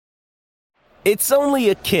It's only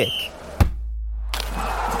a kick,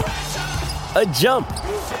 a jump,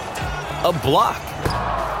 a block.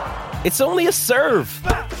 It's only a serve.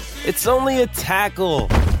 It's only a tackle,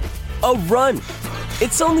 a run.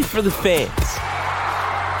 It's only for the fans.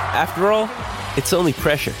 After all, it's only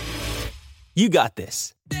pressure. You got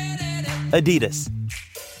this. Adidas.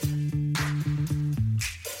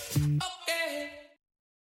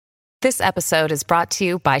 This episode is brought to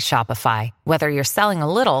you by Shopify. Whether you're selling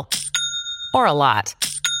a little or a lot,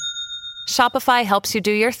 Shopify helps you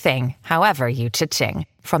do your thing, however you cha-ching.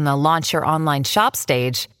 From the launch your online shop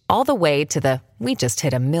stage, all the way to the we just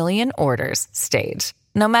hit 1 million orders stage.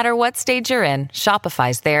 No matter what stage you're in,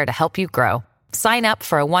 Shopify's there to help you grow. Sign up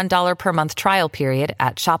for a $1 per month trial period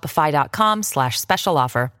at shopify.com/special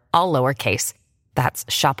offer, all lowercase. That's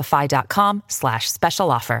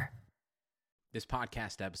shopify.com/special offer. This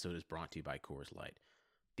podcast episode is brought to you by Coors Light.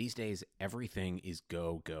 These days, everything is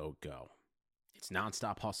go, go, go. It's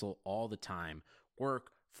nonstop hustle all the time.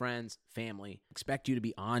 Work, friends, family, expect you to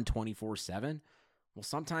be on 24/7. Well,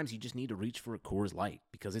 sometimes you just need to reach for a Coors Light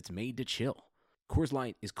because it's made to chill. Coors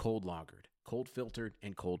Light is cold lagered, cold filtered,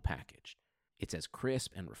 and cold packaged. It's as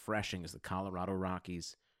crisp and refreshing as the Colorado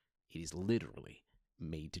Rockies. It is literally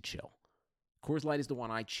made to chill. Coors Light is the one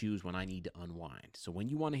I choose when I need to unwind. So when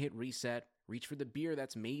you want to hit reset, reach for the beer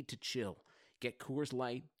that's made to chill. Get Coors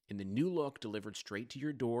Light in the new look delivered straight to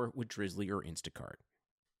your door with Drizzly or Instacart.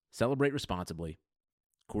 Celebrate responsibly.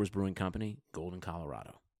 Coors Brewing Company, Golden,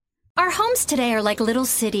 Colorado. Our homes today are like little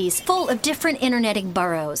cities full of different interneting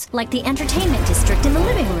boroughs, like the entertainment district in the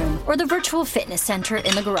living room or the virtual fitness center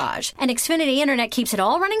in the garage. And Xfinity Internet keeps it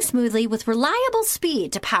all running smoothly with reliable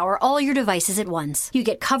speed to power all your devices at once. You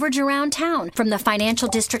get coverage around town, from the financial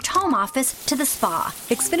district home office to the spa.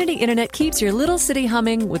 Xfinity Internet keeps your little city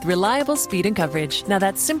humming with reliable speed and coverage. Now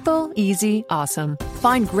that's simple, easy, awesome.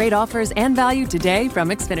 Find great offers and value today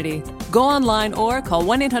from Xfinity. Go online or call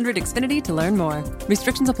 1-800-XFINITY to learn more.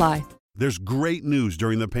 Restrictions apply. There's great news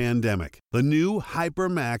during the pandemic. The new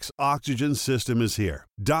HyperMax oxygen system is here.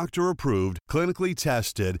 Doctor-approved, clinically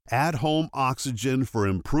tested, at-home oxygen for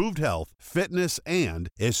improved health, fitness, and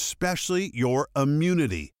especially your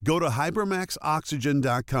immunity. Go to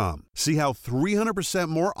hypermaxoxygen.com. See how 300%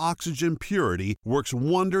 more oxygen purity works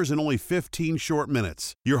wonders in only 15 short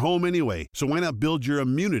minutes. You're home anyway, so why not build your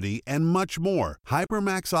immunity and much more?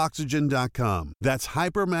 hypermaxoxygen.com. That's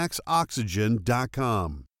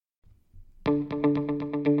hypermaxoxygen.com.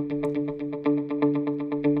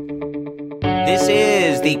 This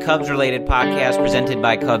is the Cubs-related podcast presented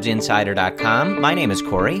by CubsInsider.com. My name is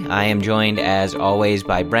Corey. I am joined, as always,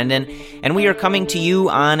 by Brendan, and we are coming to you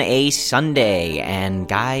on a Sunday. And,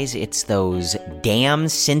 guys, it's those damn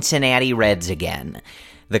Cincinnati Reds again.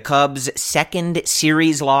 The Cubs' second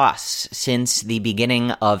series loss since the beginning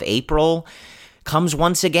of April comes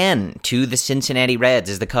once again to the Cincinnati Reds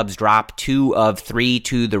as the Cubs drop 2 of 3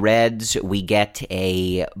 to the Reds. We get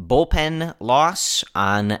a bullpen loss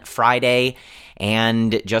on Friday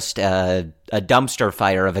and just a dumpster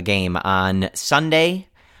fire of a game on Sunday.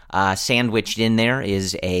 Sandwiched in there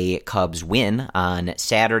is a Cubs win on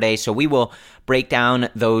Saturday. So we will break down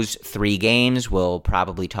those 3 games. We'll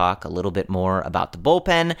probably talk a little bit more about the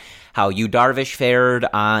bullpen, how Yu Darvish fared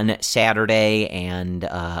on Saturday, and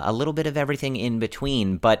a little bit of everything in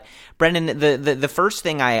between. But Brendan, the first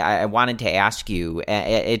thing I wanted to ask you,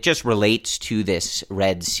 it just relates to this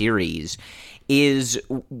Red series, is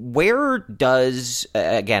where does,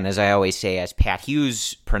 again, as I always say, as Pat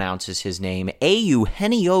Hughes pronounces his name,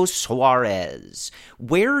 Eugenio Suarez,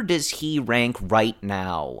 where does he rank right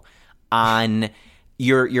now on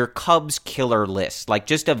your Cubs killer list? Like,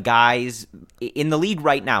 just of guys in the league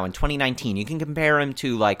right now in 2019. You can compare him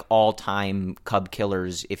to like all-time Cub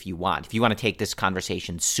killers if you want to take this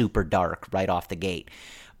conversation super dark right off the gate.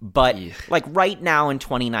 But like right now in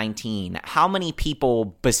 2019, how many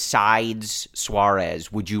people besides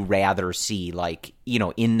Suarez would you rather see, like, you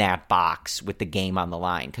know, in that box with the game on the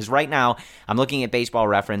line? Because right now I'm looking at Baseball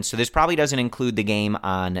Reference, so this probably doesn't include the game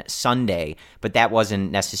on Sunday, but that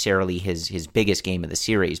wasn't necessarily his biggest game of the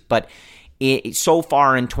series. But so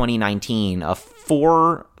far in 2019, a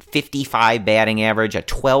 455 batting average, a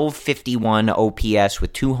 1251 OPS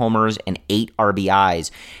with 2 homers and 8 RBIs,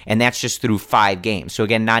 and that's just through 5 games. So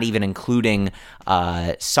again, not even including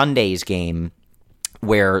Sunday's game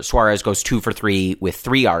where Suarez goes 2 for 3 with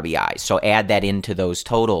 3 RBIs. So add that into those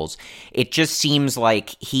totals. It just seems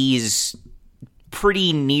like he's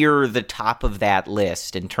pretty near the top of that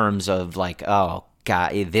list in terms of like, oh,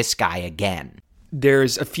 God, this guy again.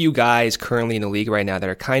 there's a few guys currently in the league right now that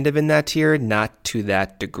are kind of in that tier, not to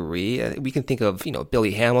that degree. We can think of,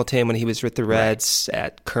 Billy Hamilton when he was with the Reds,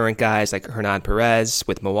 at current guys like Hernan Perez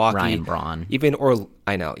with Milwaukee. Ryan Braun. Even Orlando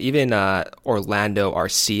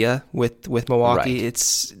Arcia with Milwaukee.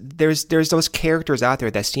 Right. There's those characters out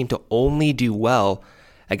there that seem to only do well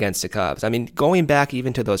against the Cubs. I mean, going back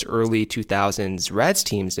even to those early 2000s Reds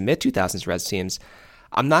teams, the mid-2000s Reds teams,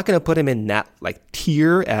 I'm not going to put him in that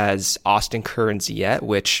tier as Austin Kearns yet,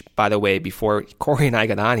 which, by the way, before Corey and I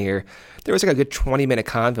got on here, there was a good 20-minute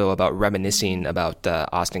convo about reminiscing about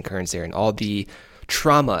Austin Kearns there and all the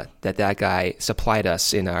trauma that guy supplied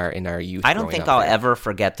us in our youth. I don't think I'll ever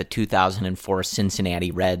forget the 2004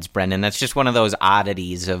 Cincinnati Reds, Brendan. That's just one of those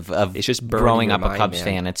oddities of it's just growing up a Cubs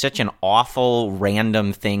fan. It's such an awful,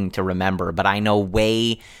 random thing to remember, but I know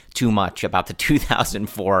way too much about the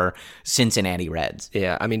 2004 Cincinnati Reds.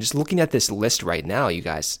 Yeah, I mean, just looking at this list right now, you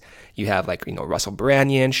guys, you have Russell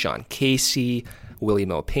Branyan, Sean Casey, Willie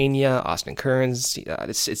Mo Pena, Austin Kearns.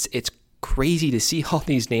 It's crazy to see all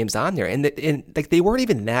these names on there, and they weren't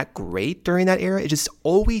even that great during that era. It just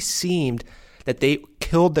always seemed that they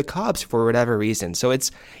killed the Cubs for whatever reason. So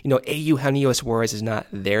it's, Eugenio Suarez is not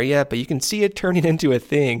there yet, but you can see it turning into a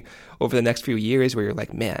thing over the next few years where you're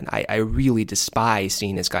like, man, I really despise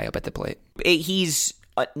seeing this guy up at the plate. He's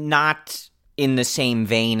not in the same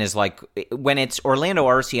vein as when it's Orlando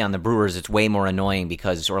Arcia on the Brewers, it's way more annoying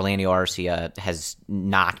because Orlando Arcia has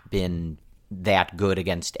not been that good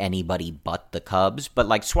against anybody but the Cubs,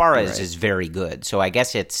 but Suarez is very good. So I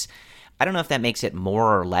guess I don't know if that makes it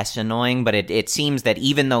more or less annoying, but it seems that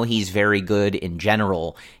even though he's very good in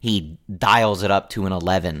general, he dials it up to an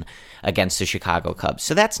 11 against the Chicago Cubs.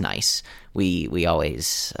 So that's nice. We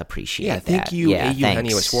always appreciate that. Thank you,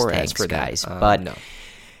 Eugenio Suarez, for that. Guys. But no.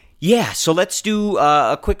 Yeah, so let's do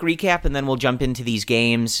a quick recap, and then we'll jump into these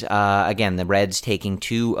games. Again, the Reds taking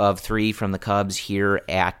 2 of 3 from the Cubs here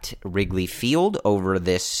at Wrigley Field over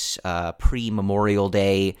this pre-Memorial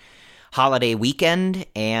Day holiday weekend.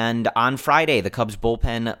 And on Friday, the Cubs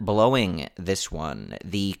bullpen blowing this one.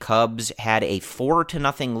 The Cubs had a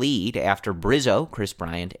 4-0 lead after Chris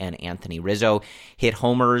Bryant and Anthony Rizzo hit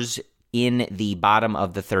homers in the bottom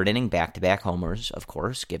of the third inning, back-to-back homers, of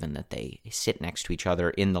course, given that they sit next to each other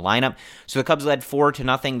in the lineup. So the Cubs led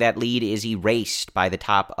 4-0. That lead is erased by the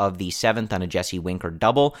top of the 7th on a Jesse Winker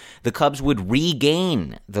double. The Cubs would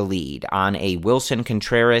regain the lead on a Wilson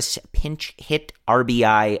Contreras pinch hit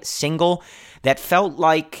RBI single. That felt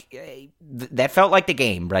like the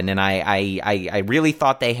game, Brendan. I really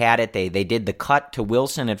thought they had it. They did the cut to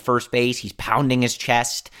Wilson at first base. He's pounding his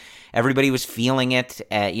chest. Everybody was feeling it.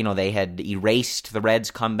 They had erased the Reds'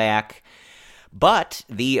 comeback. But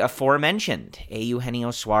the aforementioned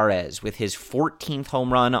Eugenio Suarez with his 14th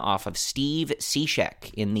home run off of Steve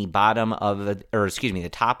Cishek in the the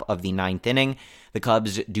top of the 9th inning. The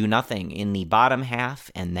Cubs do nothing in the bottom half,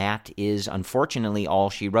 and that is unfortunately all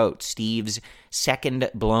she wrote. Steve's second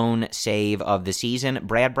blown save of the season.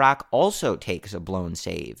 Brad Brock also takes a blown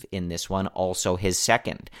save in this one, also his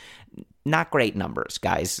second. Not great numbers,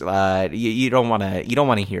 guys. You don't want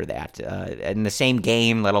to hear that in the same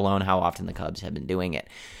game, let alone how often the Cubs have been doing it.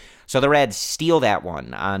 So the Reds steal that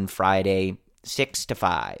one on Friday,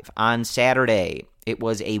 6-5. On Saturday, it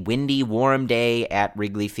was a windy, warm day at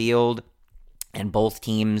Wrigley Field, and both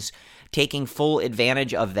teams taking full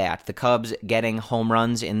advantage of that. The Cubs getting home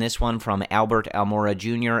runs in this one from Albert Almora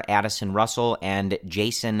Jr., Addison Russell, and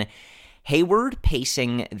Jason Hayward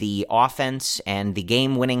pacing the offense, and the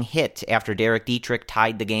game-winning hit after Derek Dietrich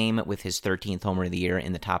tied the game with his 13th homer of the year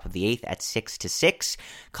in the top of the 8th at 6-6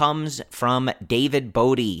 comes from David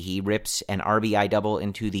Bodie. He rips an RBI double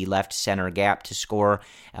into the left center gap to score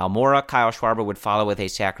Almora. Kyle Schwarber would follow with a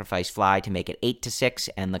sacrifice fly to make it 8-6,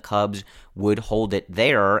 and the Cubs would hold it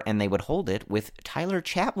there, and they would hold it with Tyler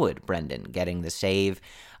Chatwood, Brendan, getting the save.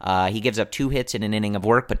 He gives up 2 hits in an inning of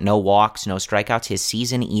work, but no walks, no strikeouts. His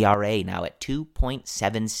season ERA now at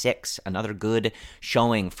 2.76. Another good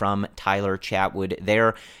showing from Tyler Chatwood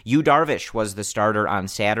there. Yu Darvish was the starter on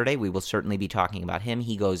Saturday. We will certainly be talking about him.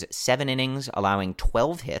 He goes 7 innings, allowing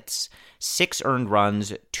 12 hits, 6 earned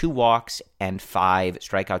runs, 2 walks, and 5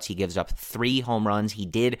 strikeouts. He gives up 3 home runs. He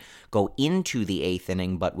did go into the 8th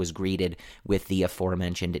inning, but was greeted with the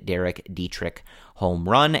aforementioned Derek Dietrich home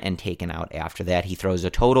run and taken out after that. He throws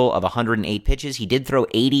a total of 108 pitches. He did throw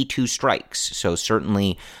 82 strikes, so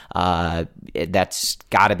certainly that's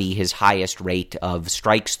got to be his highest rate of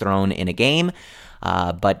strikes thrown in a game.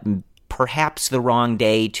 But perhaps the wrong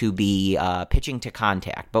day to be pitching to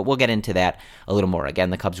contact, but we'll get into that a little more.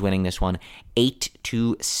 Again, the Cubs winning this one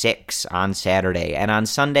 8-6 on Saturday, and on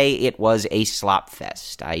Sunday it was a slop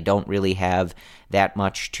fest. I don't really have that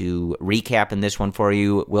much to recap in this one for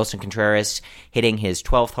you. Wilson Contreras hitting his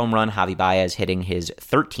 12th home run, Javi Baez hitting his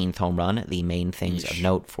 13th home run, the main things of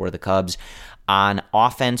note for the Cubs. On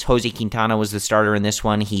offense, Jose Quintana was the starter in this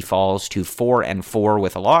one. He falls to 4-4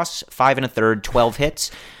 with a loss, 5 1/3, 12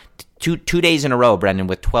 hits. Two days in a row, Brendan,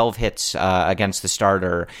 with 12 hits against the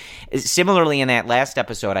starter. Similarly, in that last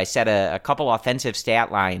episode, I said a couple offensive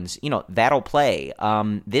stat lines. That'll play.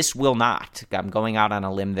 This will not. I'm going out on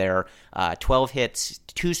a limb there. 12 hits,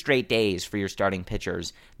 2 straight days for your starting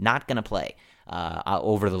pitchers. Not going to play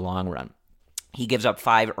over the long run. He gives up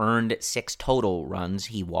 5 earned, 6 total runs.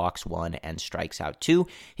 He walks 1 and strikes out 2.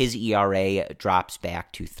 His ERA drops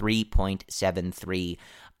back to 3.73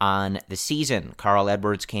 on the season. Carl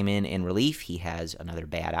Edwards came in relief. He has another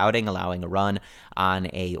bad outing, allowing a run on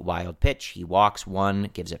a wild pitch. He walks 1,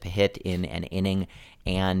 gives up a hit in an inning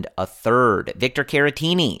and a third. Victor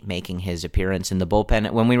Caratini making his appearance in the bullpen.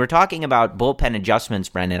 When we were talking about bullpen adjustments,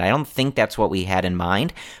 Brendan, I don't think that's what we had in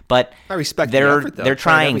mind, but I respect they're the effort, though. They're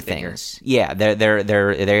trying things. Here. Yeah,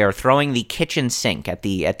 they are throwing the kitchen sink at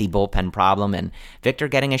the bullpen problem, and Victor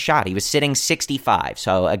getting a shot. He was sitting 65,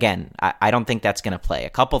 so again, I don't think that's going to play. A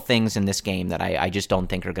couple things in this game that I just don't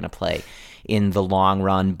think are going to play in the long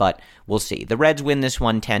run, but we'll see. The Reds win this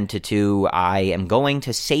one 10-2. I am going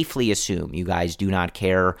to safely assume you guys do not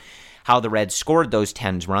care how the Reds scored those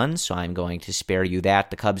 10 runs, so I'm going to spare you that.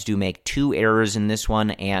 The Cubs do make 2 errors in this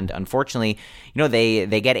one, and unfortunately,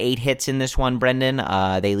 they get 8 hits in this one, Brendan.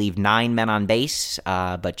 They leave 9 men on base,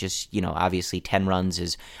 but just, obviously 10 runs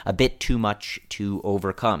is a bit too much to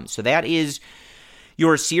overcome. So that is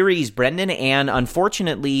your series, Brendan, and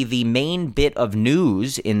unfortunately, the main bit of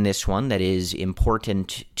news in this one that is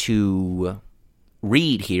important to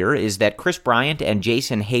read here is that Chris Bryant and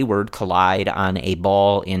Jason Hayward collide on a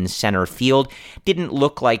ball in center field. Didn't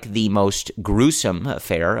look like the most gruesome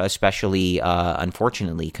affair, especially,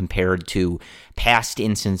 unfortunately, compared to past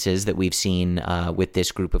instances that we've seen with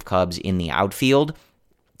this group of Cubs in the outfield.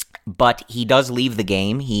 But he does leave the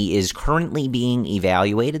game. He is currently being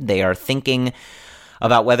evaluated. They are thinking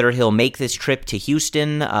about whether he'll make this trip to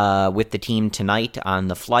Houston with the team tonight on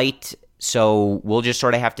the flight. So we'll just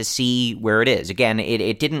sort of have to see where it is. Again,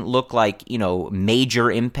 it didn't look like, major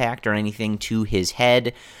impact or anything to his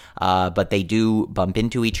head, but they do bump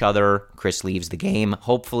into each other. Chris leaves the game.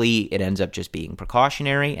 Hopefully it ends up just being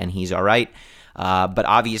precautionary and he's all right. But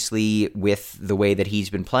obviously with the way that he's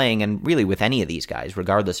been playing, and really with any of these guys,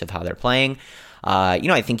 regardless of how they're playing,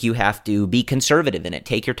 I think you have to be conservative in it.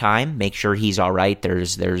 Take your time, make sure he's all right.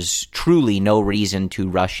 There's truly no reason to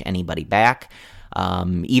rush anybody back,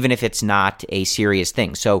 even if it's not a serious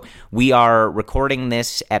thing. So we are recording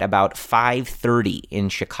this at about 5:30 in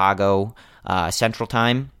Chicago Central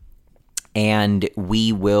Time, and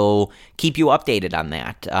we will keep you updated on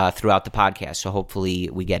that throughout the podcast. So hopefully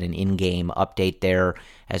we get an in-game update there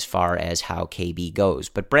as far as how KB goes.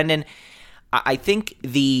 But Brendan, I think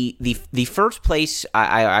the first place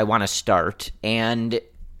I want to start, and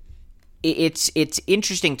it's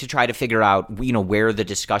interesting to try to figure out where the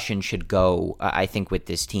discussion should go. I think with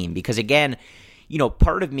this team, because again,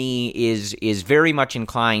 part of me is very much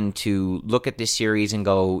inclined to look at this series and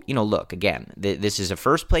go, look, again, this is a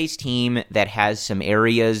first place team that has some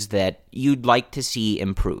areas that you'd like to see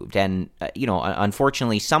improved. And,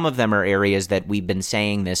 unfortunately, some of them are areas that we've been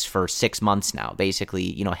saying this for 6 months now,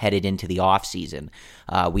 basically, headed into the off season.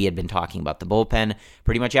 We had been talking about the bullpen.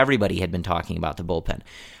 Pretty much everybody had been talking about the bullpen.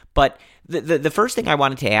 But the first thing I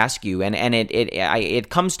wanted to ask you, and it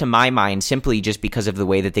comes to my mind simply just because of the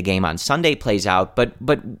way that the game on Sunday plays out. But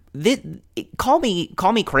call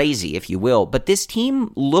me crazy if you will, but this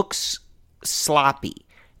team looks sloppy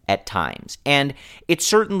at times, and it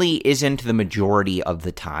certainly isn't the majority of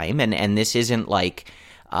the time. And this isn't like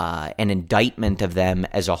an indictment of them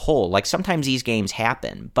as a whole. Like sometimes these games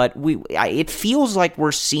happen, but it feels like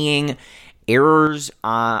we're seeing errors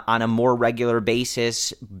on a more regular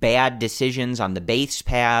basis, bad decisions on the base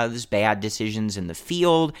paths, bad decisions in the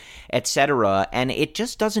field, etc. And it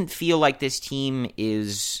just doesn't feel like this team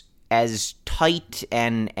is as tight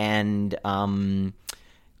and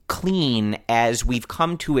clean as we've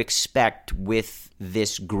come to expect with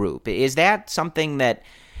this group. Is that something that,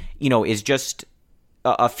 is just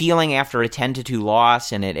a feeling after a 10-2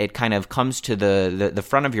 loss, and it kind of comes to the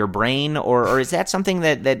front of your brain, or is that something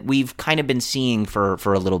that we've kind of been seeing for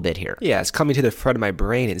a little bit here? Yeah, it's coming to the front of my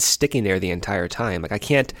brain and sticking there the entire time. Like I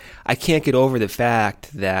can't get over the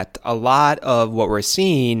fact that a lot of what we're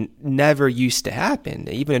seeing never used to happen.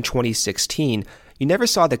 Even in 2016, you never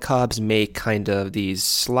saw the Cubs make kind of these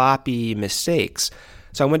sloppy mistakes.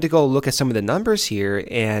 So I went to go look at some of the numbers here,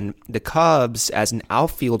 and the Cubs as an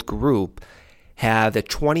outfield group have the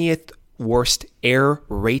 20th worst error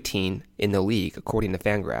rating in the league, according to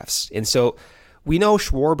Fangraphs. And so we know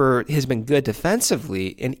Schwarber has been good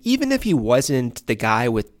defensively, and even if he wasn't the guy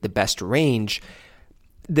with the best range,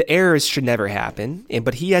 the errors should never happen.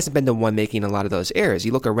 But he hasn't been the one making a lot of those errors.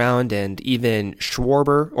 You look around, and even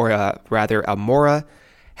Schwarber, or rather Almora,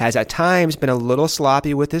 has at times been a little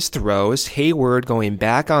sloppy with his throws. Hayward going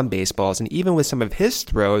back on baseballs, and even with some of his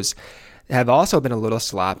throws, have also been a little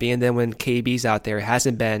sloppy. And then when KB's out there,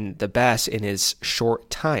 hasn't been the best in his short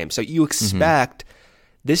time. So you expect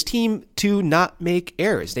this team to not make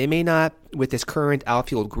errors. They may not, with this current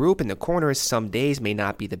outfield group in the corners, some days may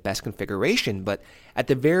not be the best configuration, but at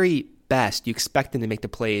the very best, you expect them to make the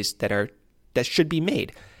plays that should be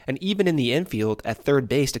made. And even in the infield, at third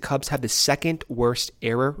base, the Cubs have the second worst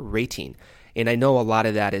error rating. And I know a lot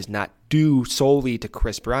of that is not due solely to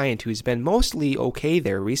Chris Bryant, who's been mostly okay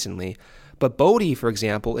there recently. But Bodie, for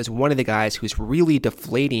example, is one of the guys who's really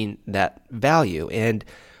deflating that value. And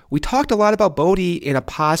we talked a lot about Bodie in a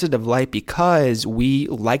positive light because we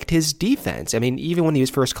liked his defense. I mean, even when he was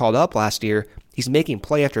first called up last year, he's making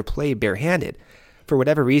play after play barehanded. For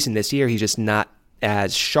whatever reason this year, he's just not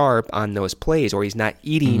as sharp on those plays, or he's not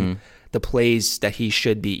eating the plays that he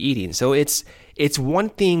should be eating. So it's one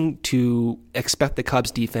thing to expect the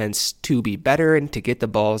Cubs defense to be better and to get the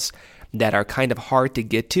balls that are kind of hard to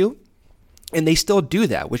get to. And they still do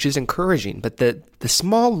that, which is encouraging. But the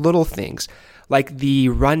small little things, like the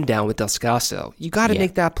rundown with Descalso, you got to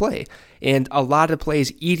make that play. And a lot of the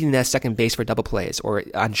plays, eating that second base for double plays, or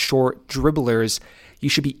on short dribblers, you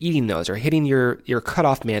should be eating those, or hitting your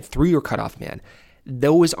cutoff man through your cutoff man.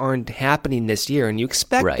 Those aren't happening this year, and you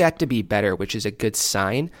expect that to be better, which is a good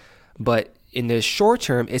sign. But in the short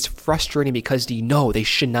term, it's frustrating because you know they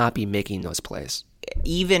should not be making those plays.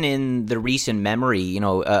 Even in the recent memory,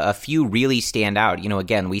 a few really stand out.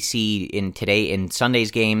 Again, we see in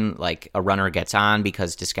Sunday's game, like a runner gets on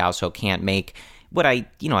because Descalso can't make what I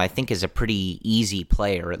think is a pretty easy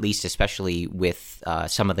play, or at least especially with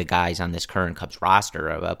some of the guys on this current Cubs roster,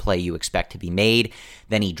 a play you expect to be made.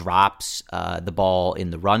 Then he drops the ball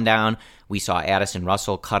in the rundown. We saw Addison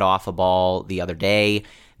Russell cut off a ball the other day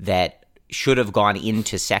that should have gone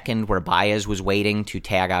into second, where Baez was waiting to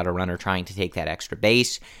tag out a runner trying to take that extra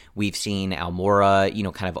base. We've seen Almora,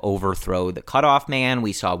 kind of overthrow the cutoff man.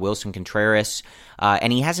 We saw Wilson Contreras,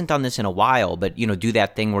 and he hasn't done this in a while, but, do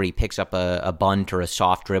that thing where he picks up a bunt or a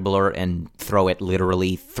soft dribbler and throw it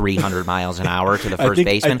literally 300 miles an hour to the first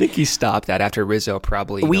baseman. I think he stopped that after Rizzo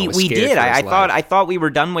probably. We did. I thought we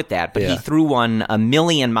were done with that, but he threw one a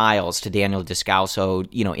million miles to Daniel Descalso,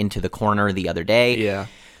 into the corner the other day. Yeah.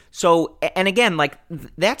 So, and again, like,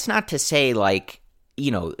 that's not to say, like,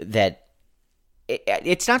 that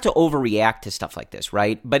it's not to overreact to stuff like this,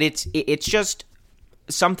 right? But it's just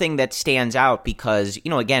something that stands out because,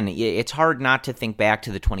 again, it's hard not to think back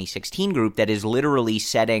to the 2016 group that is literally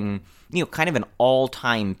setting, kind of an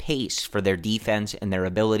all-time pace for their defense and their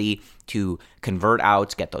ability to convert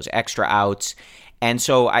outs, get those extra outs. And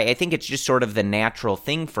so I think it's just sort of the natural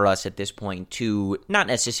thing for us at this point to not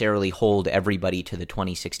necessarily hold everybody to the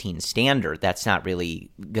 2016 standard. That's not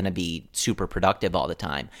really going to be super productive all the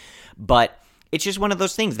time. But it's just one of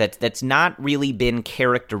those things that's not really been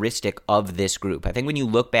characteristic of this group. I think when you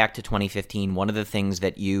look back to 2015, one of the things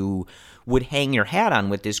that you would hang your hat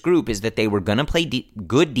on with this group is that they were going to play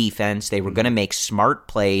good defense, they were going to make smart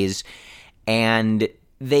plays, and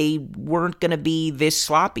they weren't going to be this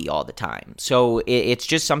sloppy all the time. So it's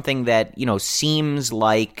just something that, seems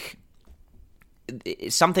like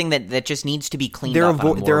something that just needs to be cleaned up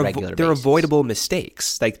on a more regular basis. They're avoidable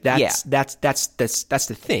mistakes. Like that's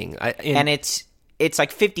the thing. And it's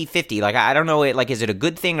like 50-50. Like, I don't know, is it a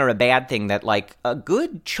good thing or a bad thing that, like, a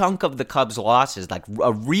good chunk of the Cubs' losses, like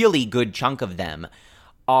a really good chunk of them,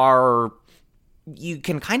 are you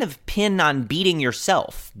can kind of pin on beating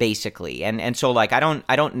yourself, basically. And so, like, I don't,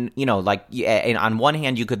 on one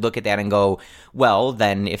hand, you could look at that and go, well,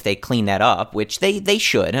 then if they clean that up, which they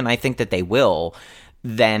should, and I think that they will,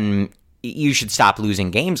 then you should stop losing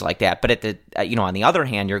games like that. But at the, on the other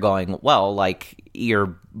hand, you're going, well, like,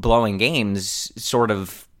 you're blowing games sort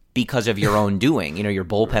of because of your own doing, your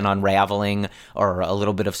bullpen unraveling or a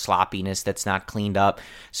little bit of sloppiness that's not cleaned up.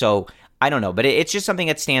 So I don't know, but it's just something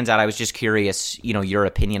that stands out. I was just curious, your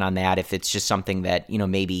opinion on that, if it's just something that,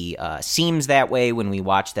 maybe seems that way when we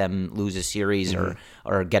watch them lose a series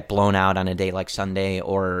or get blown out on a day like Sunday,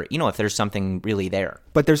 or, if there's something really there.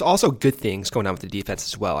 But there's also good things going on with the defense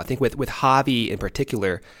as well. I think with Javi in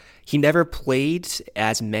particular, he never played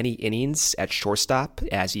as many innings at shortstop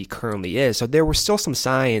as he currently is. So there were still some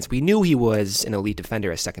signs. We knew he was an elite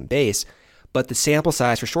defender at second base. But the sample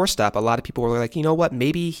size for shortstop, a lot of people were like, you know what,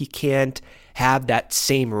 maybe he can't have that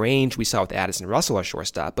same range we saw with Addison Russell at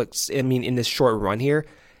shortstop. But, in this short run here,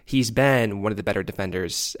 he's been one of the better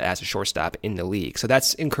defenders as a shortstop in the league. So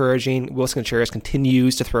that's encouraging. Wilson Contreras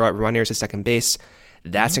continues to throw out runners at second base.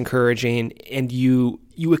 That's encouraging. And you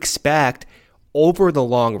expect, over the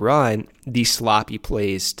long run, these sloppy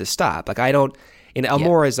plays to stop. And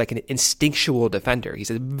Almora is like an instinctual defender.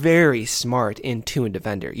 He's a very smart, in-tune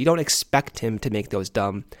defender. You don't expect him to make those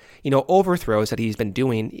dumb, overthrows that he's been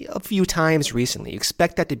doing a few times recently. You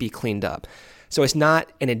expect that to be cleaned up. So it's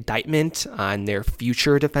not an indictment on their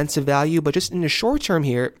future defensive value, but just in the short term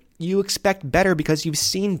here, you expect better because you've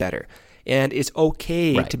seen better. And it's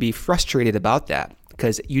okay to be frustrated about that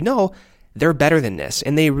because they're better than this,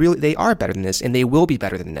 and they are better than this, and they will be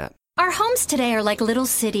better than that. Our homes today are like little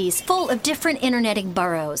cities full of different interneting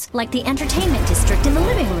boroughs, like the entertainment district in the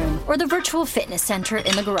living room or the virtual fitness center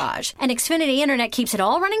in the garage. And Xfinity Internet keeps it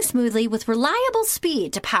all running smoothly with reliable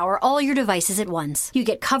speed to power all your devices at once. You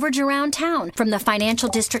get coverage around town, from the financial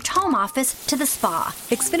district home office to the spa.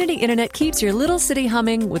 Xfinity Internet keeps your little city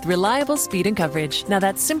humming with reliable speed and coverage. Now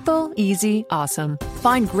that's simple, easy, awesome.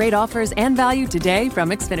 Find great offers and value today from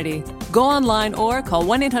Xfinity. Go online or call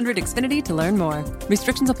 1-800-XFINITY to learn more.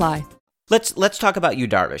 Restrictions apply. Let's talk about Yu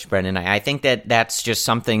Darvish, Brendan. I think that's just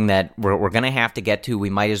something that we're going to have to get to. We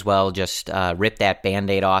might as well just rip that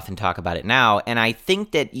Band-Aid off and talk about it now. And I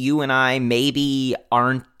think that you and I maybe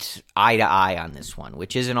aren't eye to eye on this one,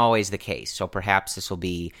 which isn't always the case. So perhaps this will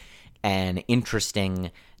be an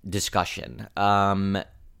interesting discussion. Again,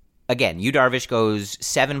 Yu Darvish goes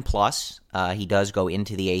 7+. He does go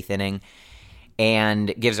into the 8th inning.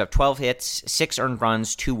 And gives up 12 hits, 6 earned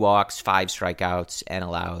runs, 2 walks, 5 strikeouts, and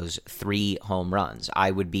allows 3 home runs. I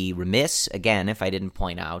would be remiss, again, if I didn't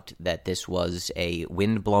point out that this was a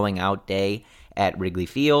wind-blowing out day at Wrigley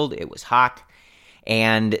Field. It was hot,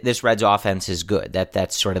 and this Reds offense is good.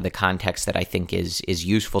 That's sort of the context that I think is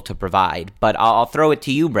useful to provide. But I'll throw it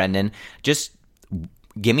to you, Brendan. Just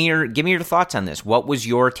give me your thoughts on this. What was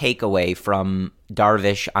your takeaway from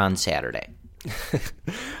Darvish on Saturday?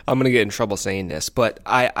 I'm going to get in trouble saying this, but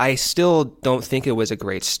I still don't think it was a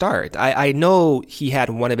great start. I know he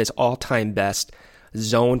had one of his all-time best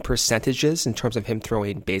zone percentages in terms of him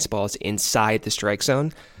throwing baseballs inside the strike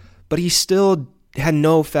zone, but he still had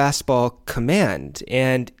no fastball command,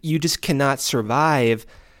 and you just cannot survive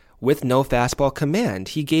with no fastball command.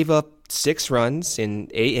 He gave up 6 runs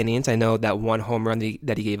in 8 innings. I know that one home run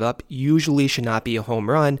that he gave up usually should not be a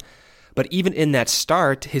home run, but even in that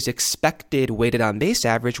start, his expected weighted on base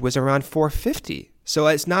average was around 450. So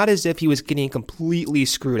it's not as if he was getting completely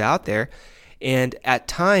screwed out there. And at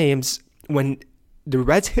times, when the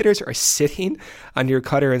Reds hitters are sitting on your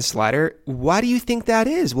cutter and slider, why do you think that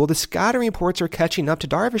is? Well, the scouting reports are catching up to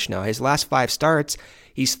Darvish now. His last 5 starts,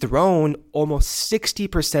 he's thrown almost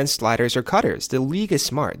 60% sliders or cutters. The league is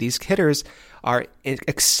smart. These hitters are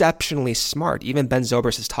exceptionally smart. Even Ben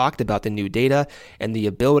Zobrist has talked about the new data and the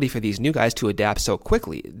ability for these new guys to adapt so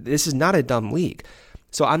quickly. This is not a dumb league.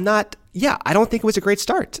 So I don't think it was a great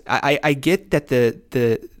start. I get that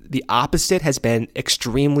the opposite has been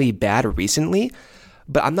extremely bad recently,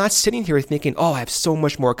 but I'm not sitting here thinking, I have so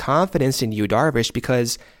much more confidence in Yu Darvish,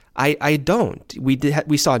 because I don't.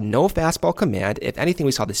 We saw no fastball command. If anything,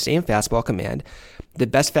 we saw the same fastball command. The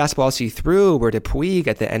best fastballs he threw were to Puig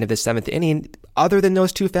at the end of the 7th inning. Other than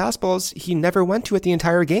those 2 fastballs, he never went to it the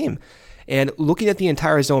entire game. And looking at the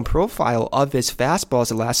entire zone profile of his fastballs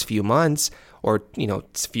the last few months or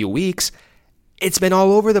few weeks, it's been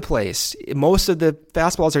all over the place. Most of the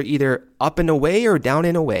fastballs are either up and away or down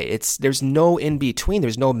and away. There's no in between.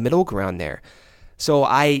 There's no middle ground there. So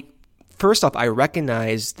first off, I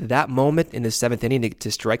recognized that moment in the 7th inning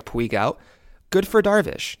to strike Puig out. Good for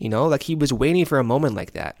Darvish, he was waiting for a moment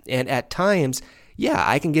like that. And at times,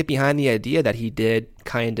 I can get behind the idea that he did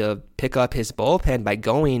kind of pick up his bullpen by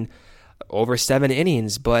going over 7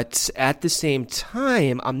 innings. But at the same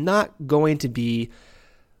time, I'm not going to be,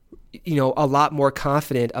 a lot more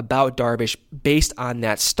confident about Darvish based on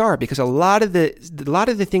that start, because a lot of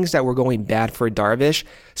the things that were going bad for Darvish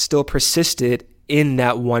still persisted in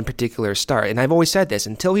that one particular start. And I've always said this,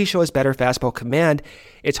 until he shows better fastball command,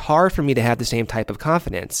 it's hard for me to have the same type of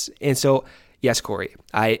confidence. And so, yes, Corey,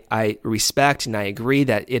 I respect and I agree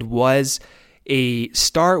that it was a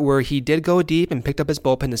start where he did go deep and picked up his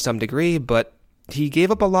bullpen to some degree, but he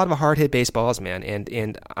gave up a lot of hard hit baseballs, man.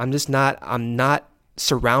 And I'm not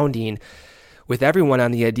surrounding with everyone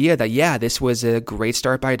on the idea that, yeah, this was a great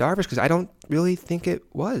start by Darvish, because I don't really think it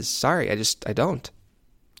was. Sorry, I don't.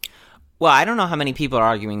 Well, I don't know how many people are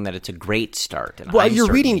arguing that it's a great start. And well,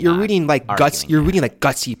 you're reading like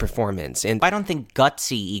gutsy performance, and I don't think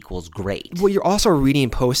gutsy equals great. Well, you're also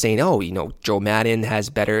reading posts saying, "Oh, Joe Madden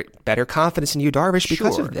has better confidence in you, Darvish,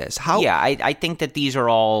 because of this." Yeah, I think that these are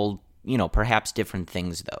all perhaps different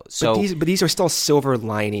things though. So, but these are still silver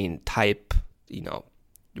lining type,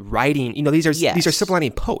 writing. These are silver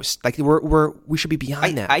lining posts. Like we should be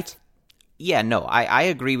beyond that. I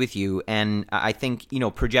agree with you, and I think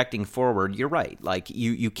projecting forward, you're right. Like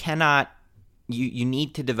you cannot, you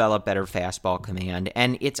need to develop better fastball command,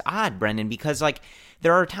 and it's odd, Brendan, because like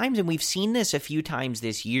there are times, and we've seen this a few times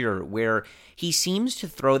this year, where he seems to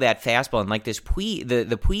throw that fastball, and like this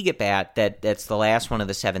the Puig at bat that's the last one of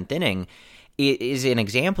the seventh inning is an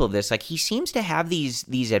example of this. Like he seems to have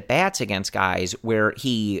these at bats against guys where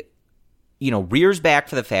he rears back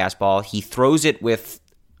for the fastball, he throws it with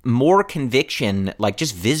more conviction, like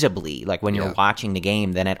just visibly, like when you're watching the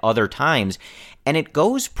game, than at other times. And it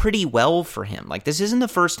goes pretty well for him. Like this isn't the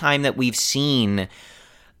first time that we've seen,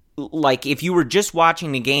 like if you were just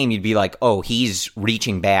watching the game, you'd be like, oh, he's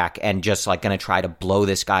reaching back and just like going to try to blow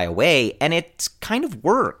this guy away. And it's kind of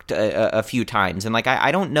worked a few times. And like,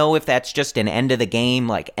 I don't know if that's just an end of the game,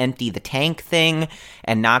 like empty the tank thing,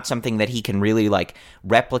 and not something that he can really like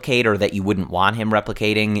replicate, or that you wouldn't want him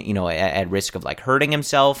replicating, at risk of like hurting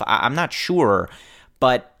himself. I'm not sure,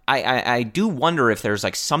 but I do wonder if there's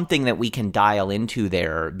like something that we can dial into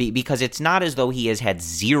there, because it's not as though he has had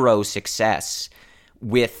zero success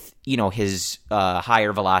with his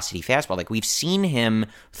higher velocity fastball. Like we've seen him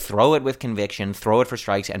throw it with conviction, throw it for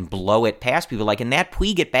strikes, and blow it past people. Like in that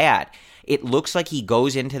Puig at bat, it looks like he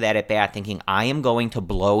goes into that at bat thinking, I am going to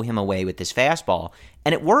blow him away with this fastball,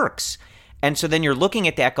 and it works. And so then you're looking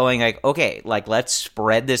at that going like, okay, like let's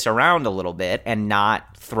spread this around a little bit and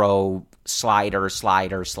not throw slider,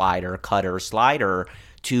 cutter, slider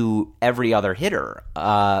to every other hitter.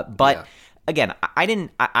 Again,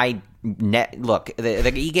 look,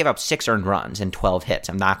 he gave up 6 earned runs and 12 hits.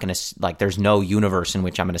 I'm not going to, like, there's no universe in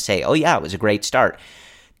which I'm going to say, oh, yeah, it was a great start.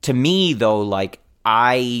 To me, though, like,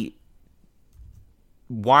 I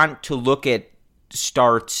want to look at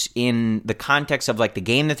starts in the context of, like, the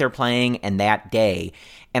game that they're playing and that day.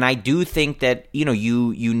 And I do think that,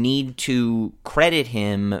 you need to credit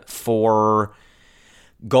him for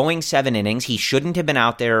going 7 innings. He shouldn't have been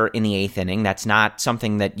out there in the 8th inning. That's not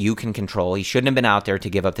something that you can control. He shouldn't have been out there to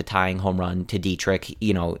give up the tying home run to Dietrich.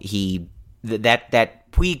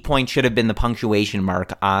 That Puig point should have been the punctuation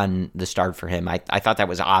mark on the start for him. I thought that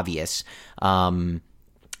was obvious.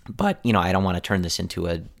 But, I don't want to turn this into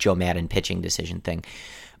a Joe Madden pitching decision thing.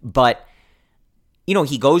 But,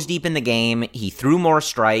 he goes deep in the game. He threw more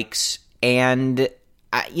strikes, and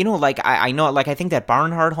I think that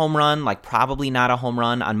Barnhart home run, like probably not a home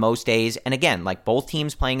run on most days. And again, like both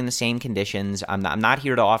teams playing in the same conditions. I'm not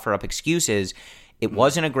here to offer up excuses. It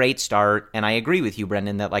wasn't a great start. And I agree with you,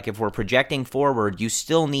 Brendan, that like if we're projecting forward, you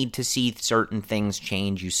still need to see certain things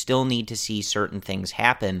change. You still need to see certain things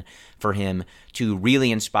happen for him to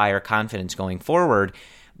really inspire confidence going forward.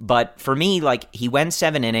 But for me, like he went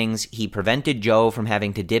 7 innings. He prevented Joe from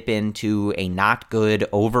having to dip into a not good,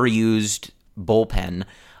 overused bullpen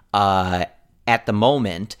at the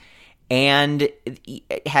moment, and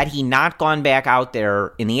had he not gone back out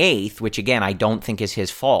there in the 8th, which again I don't think is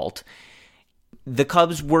his fault, the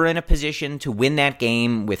Cubs were in a position to win that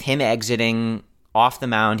game with him exiting off the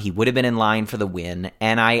mound. He would have been in line for the win,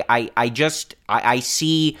 and I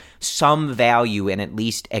see some value in at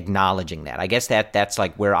least acknowledging that. I guess that's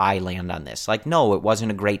like where I land on this. Like, no, it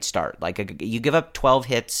wasn't a great start. Like you give up 12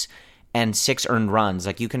 hits and 6 earned runs.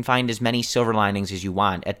 Like, you can find as many silver linings as you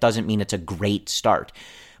want. It doesn't mean it's a great start.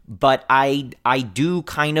 But I do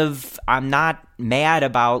kind of, I'm not mad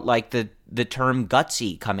about, like, the term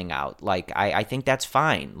gutsy coming out. Like, I think that's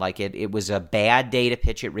fine. Like, it was a bad day to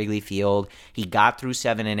pitch at Wrigley Field. He got through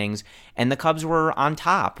 7 innings, and the Cubs were on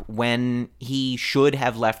top when he should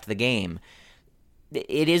have left the game.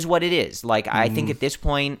 It is what it is. Like, I think at this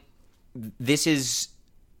point, this is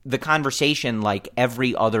the conversation like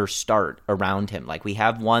every other start around him. Like, we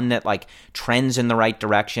have one that like trends in the right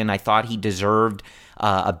direction. I thought he deserved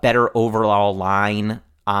a better overall line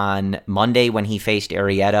on Monday when he faced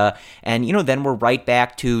Arrieta. And, then we're right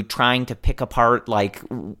back to trying to pick apart,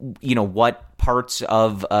 what parts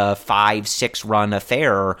of a 5-6 run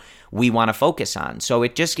affair we want to focus on. So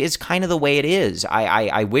it just is kind of the way it is.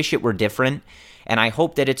 I wish it were different, and I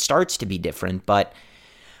hope that it starts to be different. But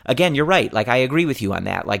again, you're right. I agree with you on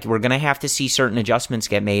that. We're going to have to see certain adjustments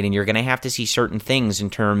get made, and you're going to have to see certain things in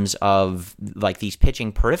terms of these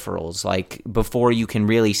pitching peripherals, before you can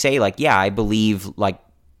really say yeah, I believe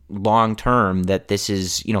long term that this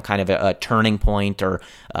is kind of a turning point or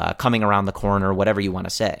coming around the corner, whatever you want to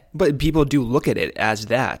say. But people do look at it as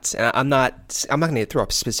that. And I'm not going to throw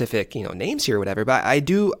up specific names here or whatever, but I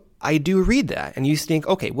do read that, and you think,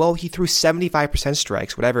 okay, well, he threw 75%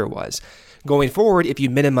 strikes, whatever it was. Going forward, if you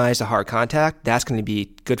minimize the hard contact, that's going to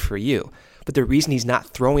be good for you. But the reason he's not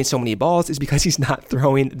throwing so many balls is because he's not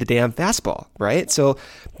throwing the damn fastball, right? So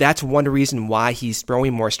that's one reason why he's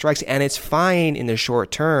throwing more strikes, and it's fine in the short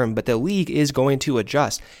term, but the league is going to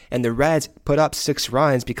adjust. And the Reds put up 6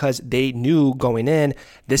 runs because they knew going in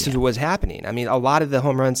this is what was happening. I mean, a lot of the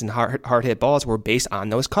home runs and hard hit balls were based on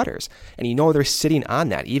those cutters. And they're sitting on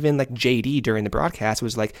that. Even JD during the broadcast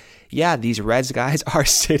was like, yeah, these Reds guys are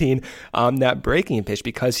sitting on that breaking pitch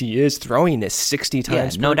because he is throwing this 60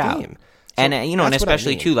 times per game. So and, and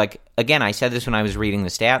especially, too, again, I said this when I was reading the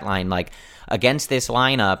stat line, against this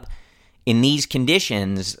lineup, in these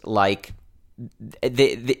conditions, the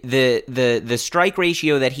strike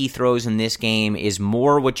ratio that he throws in this game is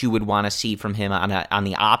more what you would want to see from him on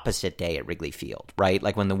the opposite day at Wrigley Field, right?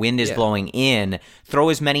 When the wind is blowing in, throw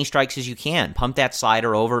as many strikes as you can. Pump that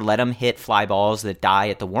slider over, let him hit fly balls that die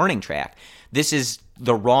at the warning track. This is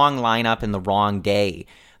the wrong lineup and the wrong day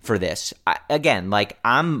for this. Again,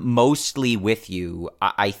 I'm mostly with you.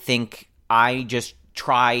 I think I just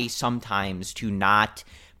try sometimes to not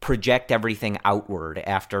project everything outward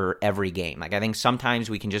after every game. I think sometimes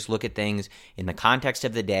we can just look at things in the context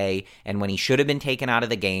of the day, and when he should have been taken out of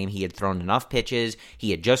the game, he had thrown enough pitches, he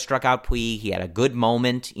had just struck out Puig, he had a good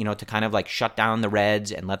moment, to kind of shut down the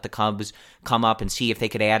Reds and let the Cubs come up and see if they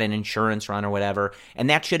could add an insurance run or whatever, and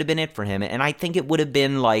that should have been it for him. And I think it would have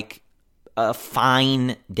been a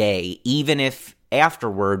fine day, even if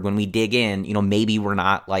afterward, when we dig in, maybe we're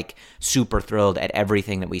not super thrilled at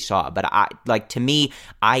everything that we saw. But to me,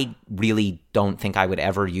 I really don't think I would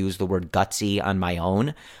ever use the word gutsy on my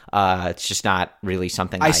own. It's just not really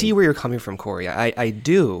something I see where you're coming from, Corey. I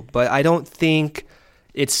do, but I don't think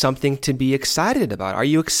it's something to be excited about. Are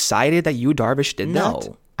you excited that Yu Darvish did that?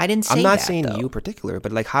 No, I didn't say that. I'm not saying though. you in particular,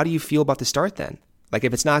 but how do you feel about the start then?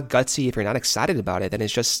 If it's not gutsy, if you're not excited about it, then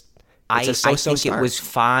it's just I think it was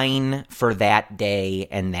fine for that day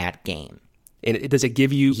and that game. And does it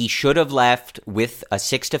give you... He should have left with a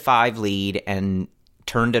 6-5 lead and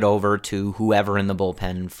turned it over to whoever in the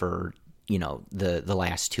bullpen for, the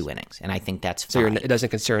last 2 innings. And I think that's fine. So it doesn't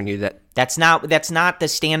concern you that... That's not the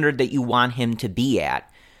standard that you want him to be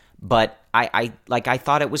at. But I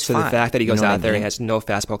thought it was fine. So the fact that he goes out there and has no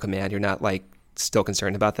fastball command, you're not still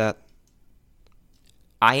concerned about that?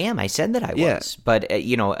 I am. I said that I was. But,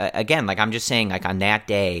 again, I'm just saying, on that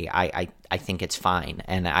day, I think it's fine.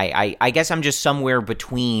 And I guess I'm just somewhere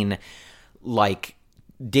between,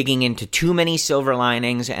 digging into too many silver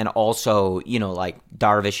linings and also,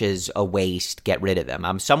 Darvish is a waste, get rid of him.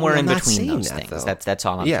 I'm somewhere in between those things. That's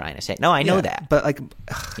all I'm trying to say. No, I know that. But,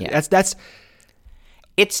 that's...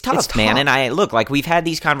 It's tough, man. And I look, we've had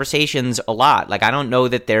these conversations a lot. I don't know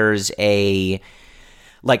that there's a...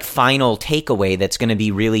 final takeaway that's going to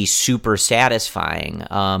be really super satisfying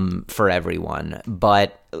for everyone.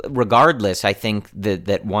 But regardless, I think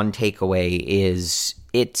that one takeaway is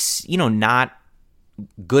it's, not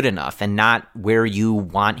good enough and not where you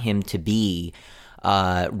want him to be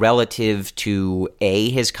relative to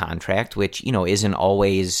his contract, which, isn't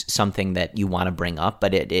always something that you want to bring up,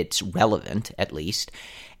 but it's relevant at least.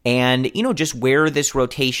 And, just where this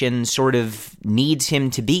rotation sort of needs him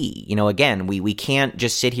to be. Again, we can't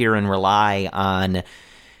just sit here and rely on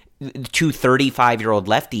 2 35-year-old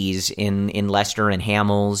lefties in Lester and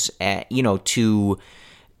Hamels, to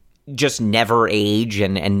just never age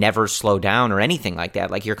and never slow down or anything like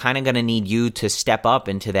that. You're kind of going to need you to step up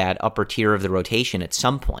into that upper tier of the rotation at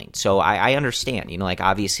some point. So I understand,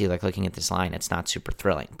 obviously, looking at this line, it's not super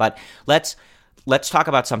thrilling. But let's talk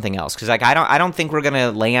about something else, because I don't think we're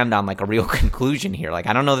gonna land on a real conclusion here.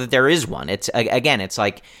 I don't know that there is one. It's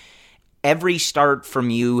every start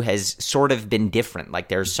from you has sort of been different.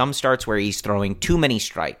 There's some starts where he's throwing too many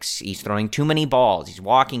strikes, he's throwing too many balls, he's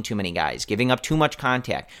walking too many guys, giving up too much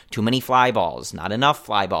contact, too many fly balls, not enough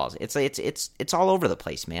fly balls. It's all over the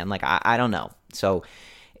place, man. I don't know. So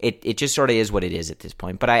it just sort of is what it is at this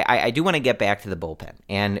point. But I do want to get back to the bullpen.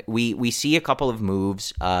 And we see a couple of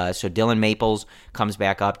moves. So Dylan Maples comes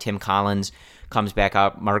back up. Tim Collins comes back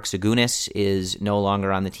up. Mark Zagunis is no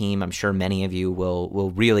longer on the team. I'm sure many of you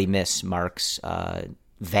will really miss Mark's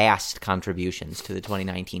vast contributions to the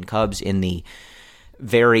 2019 Cubs in the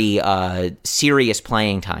very serious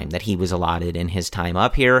playing time that he was allotted in his time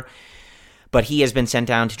up here. But he has been sent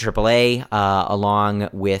down to AAA along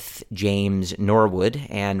with James Norwood,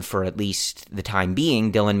 and for at least the time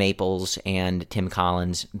being, Dylan Maples and Tim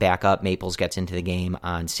Collins back up. Maples gets into the game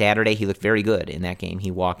on Saturday. He looked very good in that game.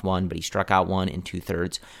 He walked one, but he struck out one in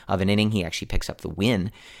 2/3 of an inning. He actually picks up the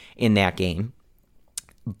win in that game.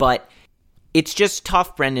 But it's just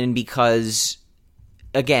tough, Brendan, because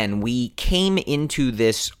again, we came into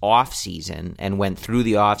this offseason and went through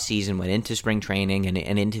the offseason, went into spring training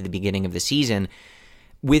and into the beginning of the season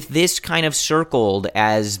with this kind of circled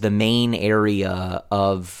as the main area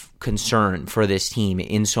of concern for this team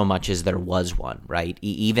in so much as there was one, right?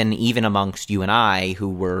 Even amongst you and I, who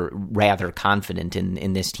were rather confident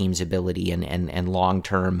in this team's ability and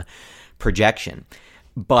long-term projection.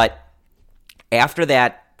 But after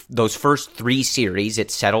that, those first 3 series,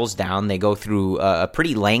 it settles down. They go through a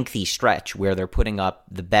pretty lengthy stretch where they're putting up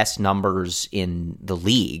the best numbers in the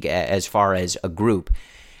league as far as a group.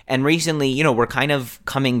 And recently, we're kind of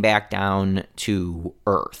coming back down to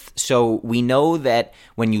earth. So we know that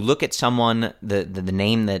when you look at someone, the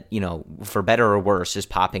name that, for better or worse, is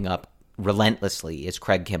popping up relentlessly is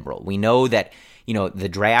Craig Kimbrell. We know that the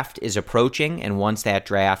draft is approaching, and once that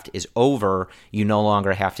draft is over, you no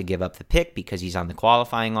longer have to give up the pick because he's on the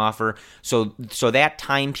qualifying offer. So that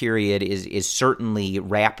time period is certainly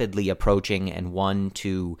rapidly approaching and one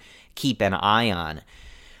to keep an eye on.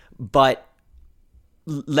 But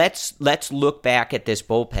let's look back at this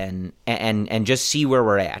bullpen and just see where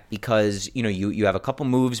we're at, because you have a couple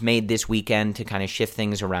moves made this weekend to kind of shift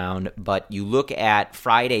things around. But you look at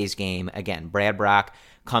Friday's game again. Brad Brock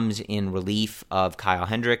comes in relief of Kyle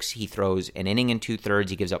Hendricks. He throws an inning and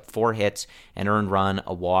 2/3. He gives up 4 hits, an earned run,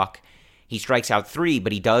 a walk. He strikes out 3,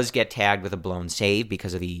 but he does get tagged with a blown save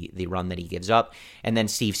because of the run that he gives up. And then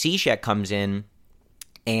Steve Cishek comes in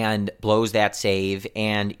and blows that save.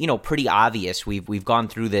 And, pretty obvious. We've gone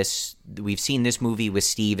through this. We've seen this movie with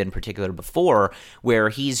Steve in particular before, where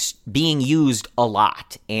he's being used a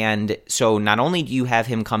lot. And so not only do you have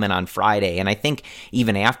him come in on Friday, and I think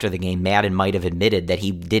even after the game, Madden might have admitted that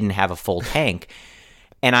he didn't have a full tank.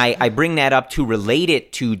 And I bring that up to relate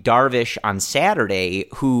it to Darvish on Saturday,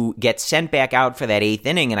 who gets sent back out for that 8th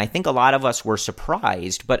inning. And I think a lot of us were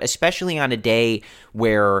surprised, but especially on a day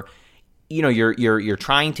where you're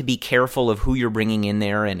trying to be careful of who you're bringing in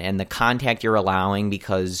there and the contact you're allowing,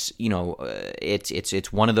 because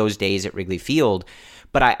it's one of those days at Wrigley Field.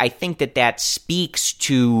 But I think that speaks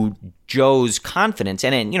to Joe's confidence,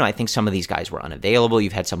 and I think some of these guys were unavailable.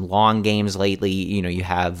 You've had some long games lately. You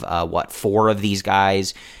have 4 of these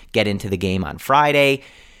guys get into the game on Friday,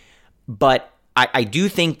 but I do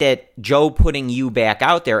think that Joe putting you back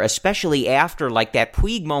out there, especially after that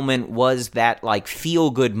Puig moment, was that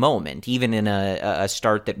feel-good moment, even in a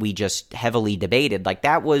start that we just heavily debated.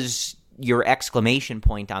 That was your exclamation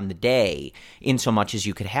point on the day, in so much as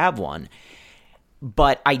you could have one.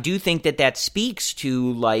 But I do think that speaks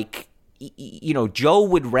to, Joe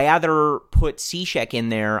would rather put Cishek in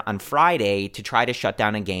there on Friday to try to shut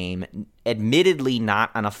down a game, admittedly not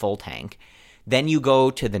on a full tank. Then you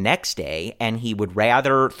go to the next day, and he would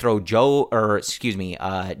rather throw Joe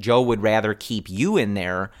would rather keep you in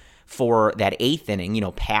there for that 8th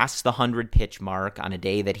inning, past the 100-pitch mark on a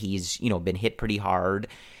day that he's, been hit pretty hard.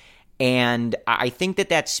 And I think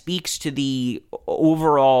that speaks to the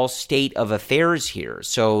overall state of affairs here.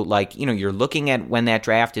 So, you're looking at when that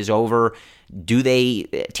draft is over, do they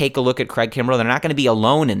take a look at Craig Kimbrell? They're not going to be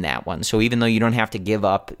alone in that one. So even though you don't have to give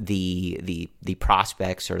up the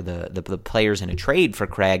prospects or the players in a trade for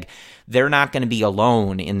Craig, they're not going to be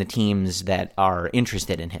alone in the teams that are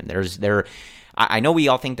interested in him. I know we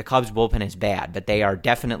all think the Cubs bullpen is bad, but they are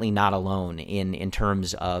definitely not alone in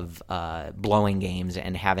terms of blowing games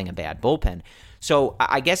and having a bad bullpen. So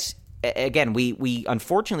I guess, again, we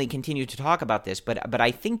unfortunately continue to talk about this, but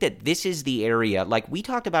I think that this is the area, we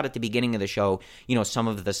talked about at the beginning of the show, some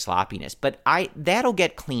of the sloppiness, but that'll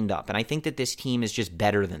get cleaned up, and I think that this team is just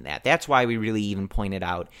better than that. That's why we really even pointed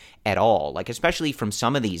out at all, especially from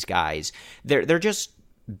some of these guys, they're just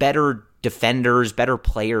better defenders, better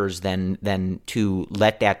players than to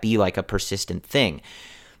let that be a persistent thing.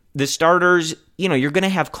 the starters, you're going to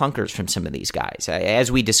have clunkers from some of these guys,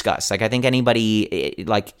 as we discussed. Like, I think anybody,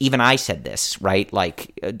 like, even I said this, right?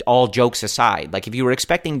 Like, all jokes aside, like, if you were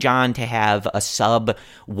expecting John to have a sub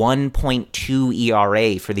 1.2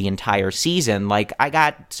 ERA for the entire season, like, I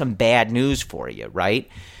got some bad news for you, right?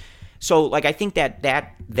 So, like, I think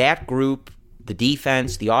that group, the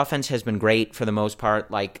defense, the offense has been great for the most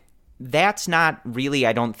part. Like, that's not really,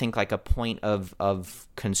 I don't think, like, a point of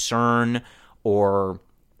concern or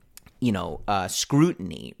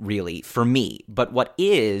scrutiny really for me. But what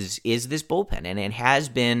is this bullpen, and it has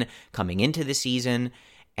been coming into the season,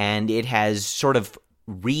 and it has sort of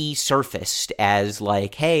resurfaced as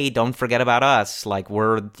like, hey, don't forget about us. Like,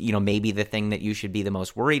 we're, maybe the thing that you should be the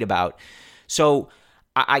most worried about. So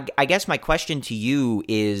I guess my question to you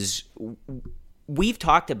is, we've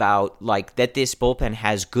talked about like that this bullpen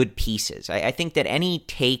has good pieces. I think that any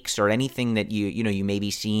takes or anything that you may be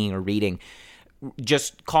seeing or reading,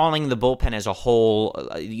 just calling the bullpen as a whole,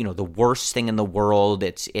 the worst thing in the world,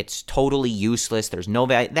 it's totally useless, there's no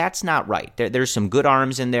value, that's not right. There's some good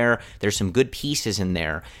arms in there, there's some good pieces in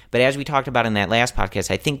there, but as we talked about in that last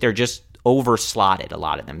podcast, I think they're just over-slotted, a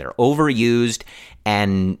lot of them. They're overused,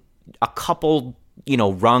 and a couple,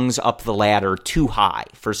 rungs up the ladder too high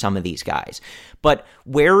for some of these guys. But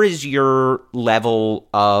where is your level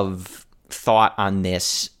of thought on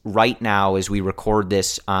this right now as we record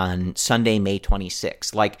this on Sunday, May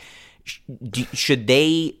 26th? Like, should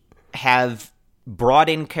they have brought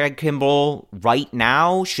in Craig Kimbrell right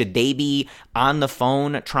now? Should they be on the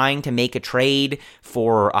phone trying to make a trade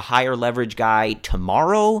for a higher leverage guy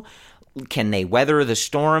tomorrow? Can they weather the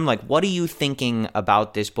storm? Like, what are you thinking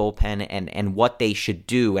about this bullpen and what they should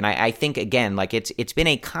do? And I think, again, like, it's been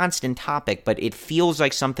a constant topic, but it feels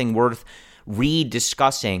like something worth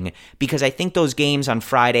rediscussing, because I think those games on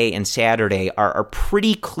Friday and Saturday are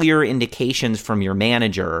pretty clear indications from your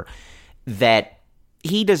manager that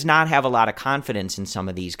he does not have a lot of confidence in some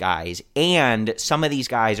of these guys, and some of these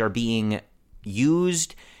guys are being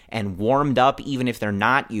used and warmed up, even if they're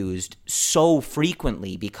not used, so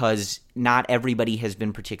frequently because not everybody has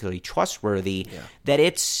been particularly trustworthy, that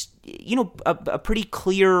it's, a pretty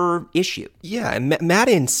clear issue. Yeah, and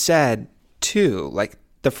Madden said, too, like,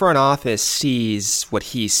 the front office sees what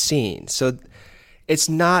he's seen. So it's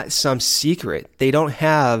not some secret. They don't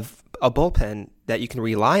have a bullpen that you can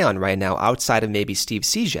rely on right now outside of maybe Steve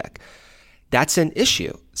Cishek. That's an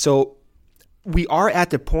issue. So we are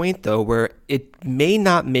at the point, though, where it may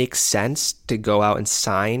not make sense to go out and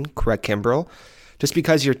sign Craig Kimbrell just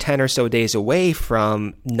because you're 10 or so days away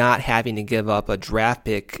from not having to give up a draft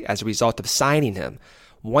pick as a result of signing him.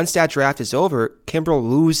 Once that draft is over, Kimbrell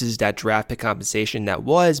loses that draft pick compensation that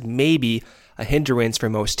was maybe a hindrance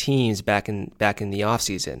for most teams back in the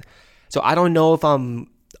offseason. So I don't know if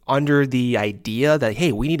I'm under the idea that,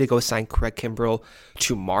 hey, we need to go sign Craig Kimbrell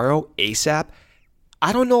tomorrow, ASAP.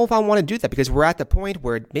 I don't know if I want to do that, because we're at the point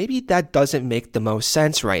where maybe that doesn't make the most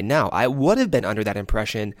sense right now. I would have been under that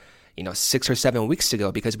impression, 6 or 7 weeks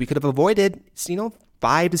ago, because we could have avoided,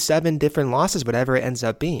 5 to 7 different losses, whatever it ends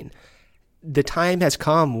up being. The time has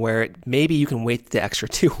come where maybe you can wait the extra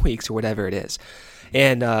 2 weeks or whatever it is.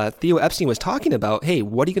 And Theo Epstein was talking about, hey,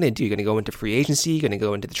 what are you going to do? You're going to go into free agency? You're going to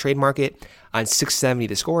go into the trade market on 670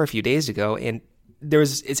 The Score a few days ago. And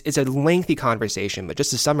it's a lengthy conversation, but just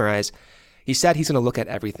to summarize, he said he's going to look at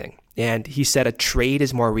everything. And he said a trade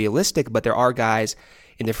is more realistic, but there are guys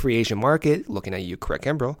in the free agent market, looking at you, Craig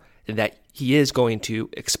Kimbrell, that he is going to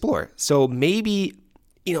explore. So maybe,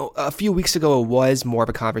 a few weeks ago, it was more of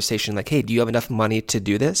a conversation like, hey, do you have enough money to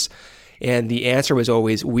do this? And the answer was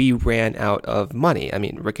always, we ran out of money. I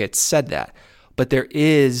mean, Ricketts said that. But there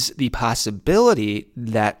is the possibility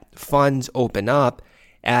that funds open up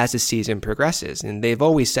as the season progresses. And they've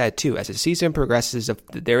always said, too, as the season progresses,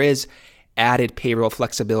 there is added payroll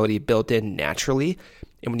flexibility built in naturally.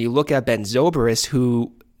 And when you look at Ben Zobrist,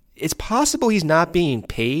 who it's possible he's not being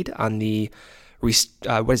paid on the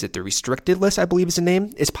the restricted list, I believe is the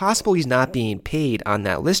name. It's possible he's not being paid on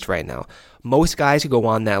that list right now. Most guys who go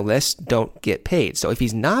on that list don't get paid. So if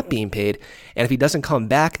he's not being paid, and if he doesn't come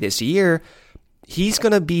back this year, he's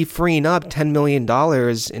going to be freeing up $10 million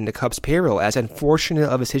in the Cubs payroll. As unfortunate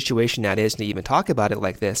of a situation that is to even talk about it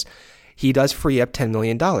like this, he does free up $10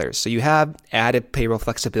 million. So you have added payroll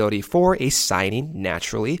flexibility for a signing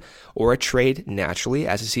naturally or a trade naturally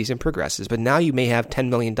as the season progresses. But now you may have $10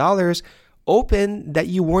 million open that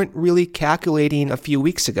you weren't really calculating a few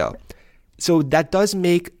weeks ago. So that does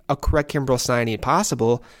make a Craig Kimbrell signing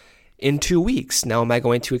possible in 2 weeks. Now, am I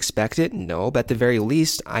going to expect it? No, but at the very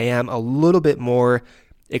least, I am a little bit more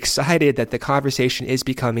excited that the conversation is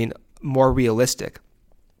becoming more realistic.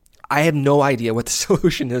 I have no idea what the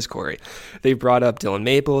solution is, Corey. They brought up Dylan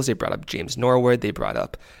Maples. They brought up James Norwood. They brought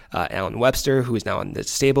up Alan Webster, who is now on the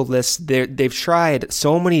disabled list. They've tried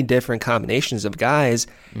so many different combinations of guys.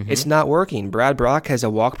 Mm-hmm. It's not working. Brad Brock has a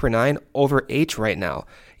walk per 9 over 8 right now.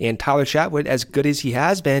 And Tyler Chatwood, as good as he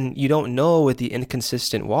has been, you don't know with the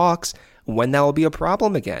inconsistent walks when that will be a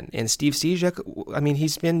problem again. And Steve Cishek, I mean,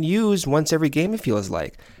 he's been used once every game, it feels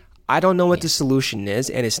like. I don't know what the solution is,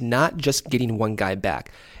 and it's not just getting one guy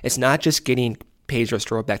back. It's not just getting Pedro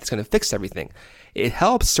Strop back that's going to fix everything. It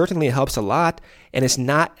helps, certainly it helps a lot, and it's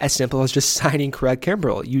not as simple as just signing Craig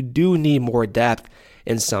Kimbrell. You do need more depth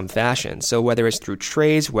in some fashion. So whether it's through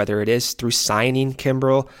trades, whether it is through signing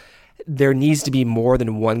Kimbrell, there needs to be more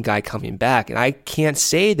than one guy coming back. And I can't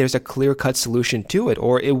say there's a clear-cut solution to it,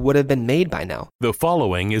 or it would have been made by now. The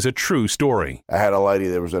following is a true story. I had a lady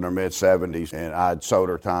that was in her mid-70s, and I'd sold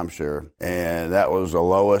her timeshare, and that was the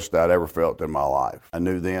lowest I'd ever felt in my life. I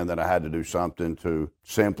knew then that I had to do something to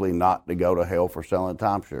simply not to go to hell for selling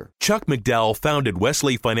timeshare. Chuck McDowell founded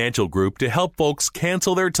Wesley Financial Group to help folks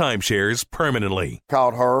cancel their timeshares permanently.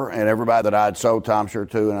 Called her and everybody that I'd sold timeshare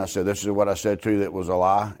to, and I said, this is what I said to you that was a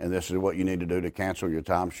lie, and this is what you need to do to cancel your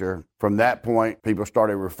timeshare. From that point, people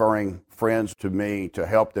started referring friends to me to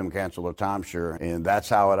help them cancel their timeshare, and that's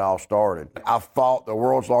how it all started. I fought the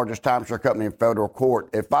world's largest timeshare company in federal court.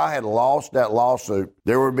 If I had lost that lawsuit,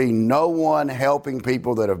 there would be no one helping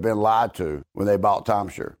people that have been lied to when they bought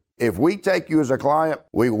timeshare. If we take you as a client,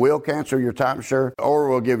 we will cancel your timeshare or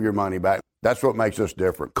we'll give your money back. That's what makes us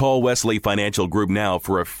different. Call Wesley Financial Group now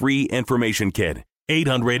for a free information kit.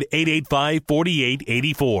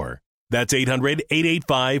 800-885-4884. That's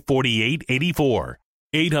 800-885-4884.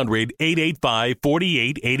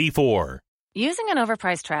 800-885-4884. Using an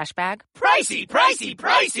overpriced trash bag? Pricey, pricey,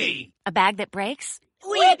 pricey! A bag that breaks?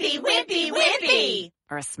 Whippy, whippy, whippy!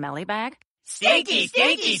 Or a smelly bag? Stinky,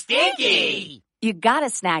 stinky, stinky! You gotta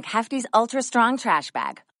snag Hefty's Ultra Strong Trash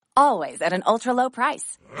Bag. Always at an ultra low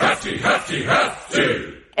price. Hefty, hefty,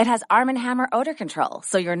 hefty! It has Arm & Hammer odor control,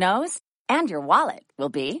 so your nose and your wallet will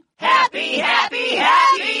be happy, happy,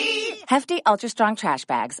 happy! Hefty Ultra Strong Trash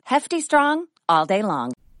Bags. Hefty strong all day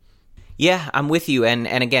long. Yeah, I'm with you. And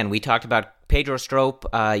again, we talked about Pedro Strop.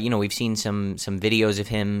 We've seen some videos of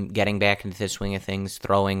him getting back into the swing of things,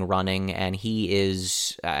 throwing, running, and he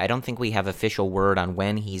is, I don't think we have official word on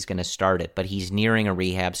when he's going to start it, but he's nearing a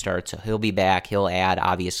rehab start, so he'll be back. He'll add,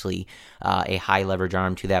 obviously, a high leverage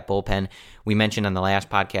arm to that bullpen. We mentioned on the last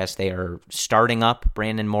podcast they are starting up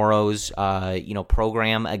Brandon Morrow's,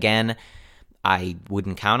 program again. I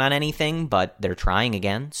wouldn't count on anything, but they're trying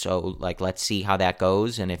again. So, let's see how that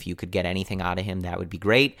goes. And if you could get anything out of him, that would be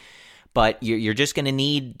great. But you're just going to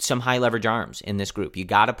need some high leverage arms in this group. You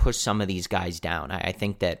got to push some of these guys down. I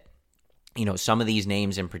think that, some of these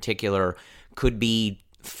names in particular could be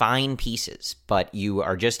fine pieces, but you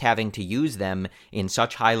are just having to use them in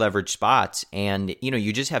such high leverage spots. And,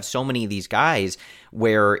 you just have so many of these guys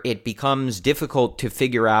where it becomes difficult to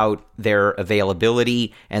figure out their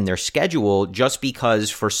availability and their schedule, just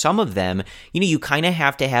because for some of them, you kind of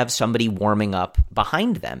have to have somebody warming up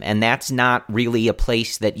behind them. And that's not really a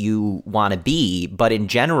place that you want to be. But in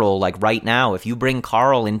general, like right now, if you bring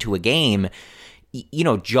Carl into a game,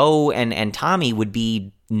 Joe and Tommy would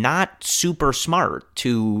be not super smart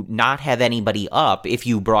to not have anybody up if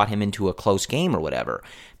you brought him into a close game or whatever,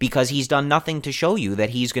 because he's done nothing to show you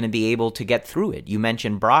that he's going to be able to get through it. You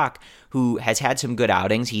mentioned Brock, who has had some good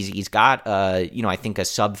outings. He's got, I think a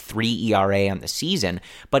sub-3 ERA on the season,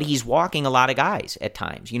 but he's walking a lot of guys at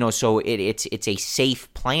times, so it's a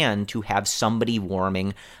safe plan to have somebody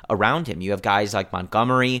warming around him. You have guys like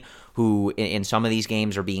Montgomery, who in some of these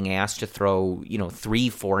games are being asked to throw,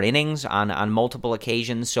 3-4 innings on multiple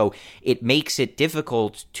occasions. So it makes it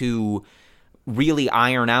difficult to really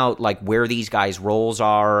iron out where these guys' roles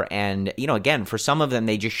are. And, again, for some of them,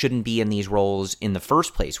 they just shouldn't be in these roles in the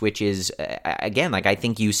first place, which is, again, I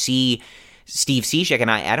think you see Steve Cishek, and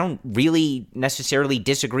I don't really necessarily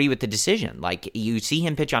disagree with the decision. You see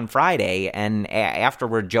him pitch on Friday, and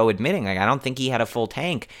afterward, Joe admitting, I don't think he had a full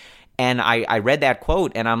tank. And I read that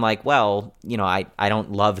quote, and I'm like, well, I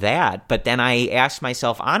don't love that. But then I asked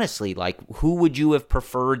myself honestly, who would you have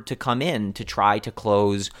preferred to come in to try to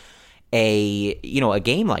close a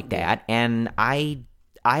game like that? And I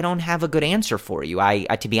don't have a good answer for you. I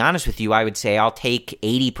to be honest with you, I would say I'll take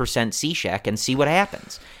 80% Cishek and see what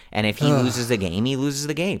happens. And if he loses the game, he loses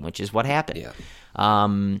the game, which is what happened. Yeah.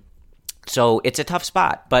 So it's a tough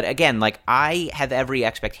spot. But again, I have every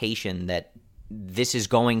expectation that this is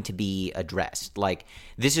going to be addressed.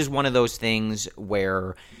 This is one of those things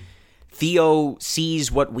where Theo sees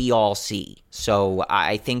what we all see. So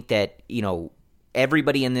I think that,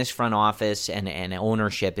 everybody in this front office and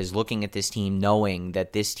ownership is looking at this team knowing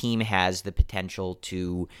that this team has the potential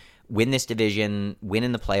to win this division, win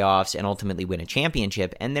in the playoffs, and ultimately win a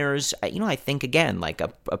championship. And there's, I think, again, like a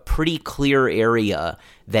pretty clear area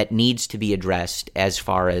that needs to be addressed as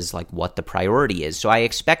far as like what the priority is. So I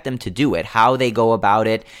expect them to do it. How they go about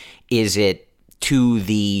it, is it to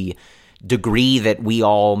the degree that we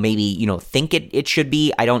all maybe, think it should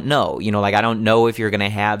be? I don't know. I don't know if you're going to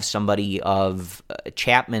have somebody of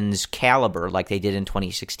Chapman's caliber like they did in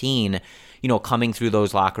 2016, coming through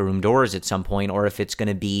those locker room doors at some point, or if it's going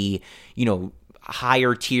to be,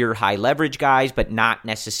 higher tier, high leverage guys, but not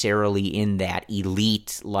necessarily in that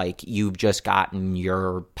elite, like you've just gotten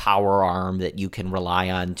your power arm that you can rely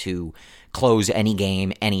on to close any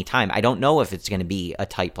game anytime. I don't know if it's going to be a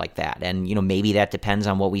type like that. And, maybe that depends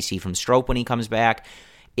on what we see from Strop when he comes back.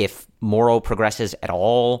 If Morrow progresses at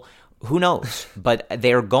all, who knows? But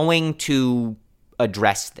they're going to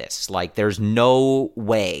address this. Like, there's no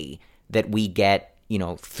way that we get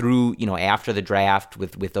through, after the draft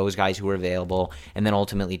with those guys who are available, and then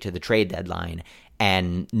ultimately to the trade deadline,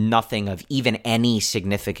 and nothing of even any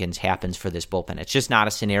significance happens for this bullpen. It's just not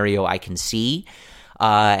a scenario I can see.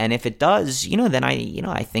 And if it does, then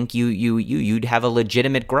I think you'd have a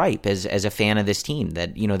legitimate gripe as a fan of this team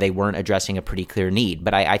that, they weren't addressing a pretty clear need.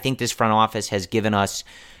 But I think this front office has given us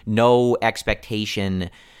no expectation,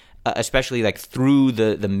 especially like through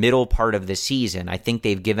the middle part of the season. I think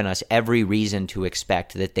they've given us every reason to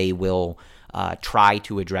expect that they will try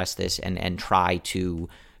to address this and try to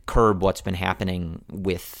curb what's been happening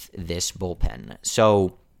with this bullpen.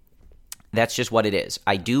 So that's just what it is.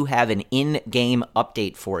 I do have an in-game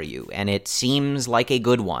update for you, and it seems like a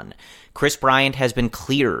good one. Chris Bryant has been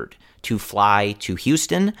cleared to fly to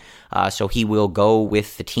Houston, so he will go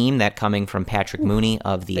with the team. That coming from Patrick Mooney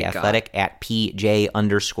of The Athletic at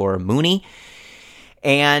PJ_Mooney.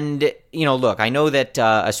 And, look, I know that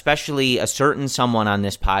especially a certain someone on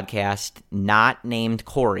this podcast, not named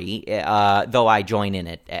Corey, though I join in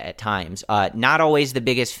it at times, not always the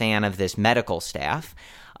biggest fan of this medical staff.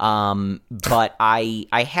 But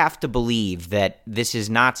I have to believe that this is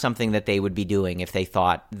not something that they would be doing if they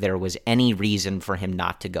thought there was any reason for him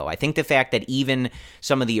not to go. I think the fact that even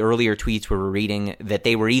some of the earlier tweets we were reading that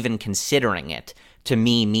they were even considering it, to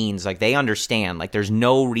me means like they understand, like there's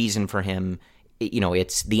no reason for him.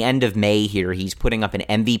 It's the end of May here. He's putting up an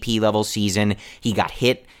MVP level season. He got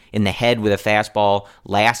hit in the head with a fastball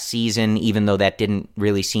last season, even though that didn't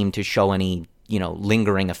really seem to show any,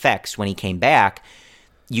 lingering effects when he came back.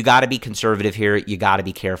 You got to be conservative here. You got to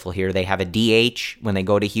be careful here. They have a DH when they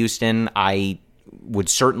go to Houston. I would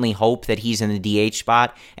certainly hope that he's in the DH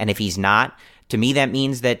spot. And if he's not, to me, that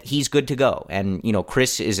means that he's good to go. And,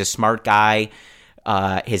 Chris is a smart guy.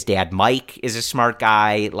 His dad, Mike, is a smart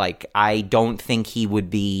guy. Like, I don't think he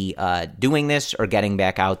would be doing this or getting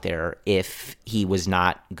back out there if he was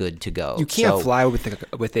not good to go. You can't fly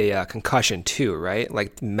with a concussion too, right?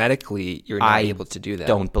 Like, medically, you're not able to do that. I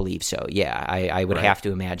don't believe so. Yeah, I would have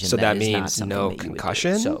to imagine. So that is means not no that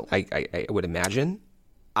concussion? So I would imagine.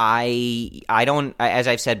 I don't, as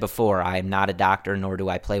I've said before, I am not a doctor, nor do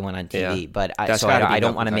I play one on TV. Yeah. But I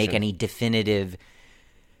don't want to make any definitive.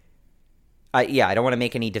 I don't want to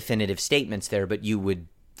make any definitive statements there, but you would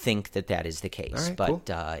think that is the case. All right, but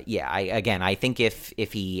cool. I think if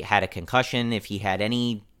he had a concussion, if he had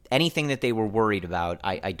anything that they were worried about,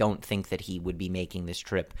 I don't think that he would be making this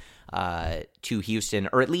trip to Houston,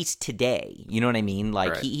 or at least today. You know what I mean?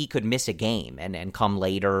 Like, right. he could miss a game and come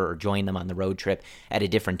later or join them on the road trip at a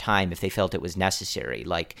different time if they felt it was necessary.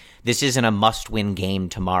 Like, this isn't a must-win game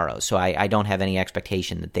tomorrow, so I don't have any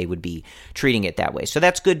expectation that they would be treating it that way. So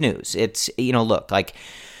that's good news. It's, look, like,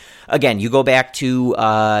 again, you go back to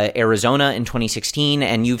Arizona in 2016,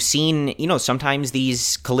 and you've seen, sometimes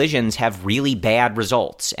these collisions have really bad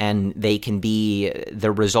results, and they can be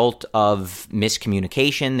the result of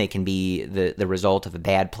miscommunication. They can be the result of a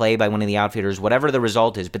bad play by one of the outfielders, whatever the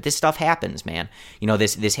result is. But this stuff happens, man.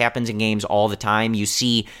 This happens in games all the time. You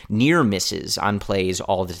see near misses on plays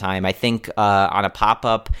all the time. I think on a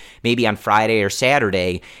pop-up, maybe on Friday or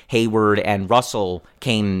Saturday, Hayward and Russell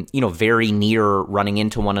came, very near running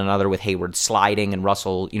into one another, with Hayward sliding and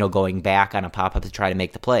Russell, going back on a pop-up to try to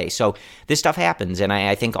make the play. So this stuff happens, and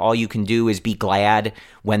I think all you can do is be glad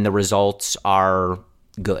when the results are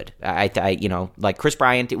good. Like Chris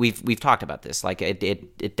Bryant, we've talked about this. Like,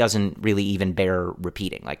 it doesn't really even bear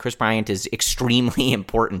repeating. Like, Chris Bryant is extremely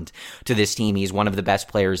important to this team. He's one of the best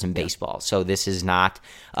players in baseball. So this is not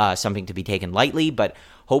something to be taken lightly, but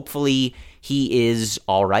hopefully he is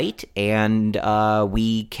all right, and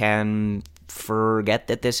we can forget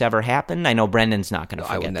that this ever happened. I know Brendan's not going to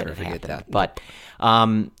forget that it happened. But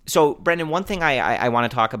so, Brendan, one thing I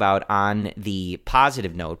want to talk about on the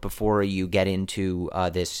positive note before you get into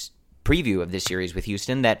this preview of this series with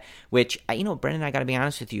Houston, Brendan, I got to be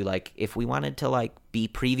honest with you, like, if we wanted to, like, be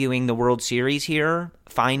previewing the World Series here,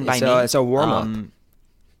 fine by me. It's a warm-up.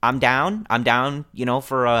 I'm down,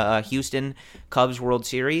 for a Houston Cubs World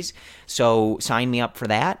Series, so sign me up for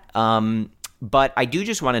that. But I do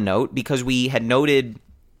just want to note, because we had noted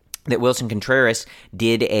that Wilson Contreras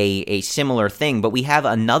did a similar thing, but we have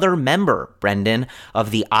another member, Brendan,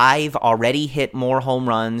 of the I've already hit more home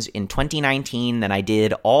runs in 2019 than I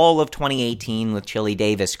did all of 2018 with Chili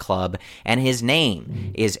Davis Club, and his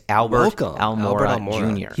name is Albert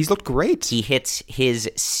Almora Jr. He's looked great. He hits his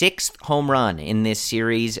 6th home run in this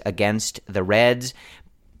series against the Reds,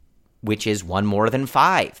 which is one more than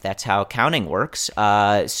 5. That's how counting works.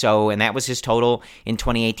 And that was his total in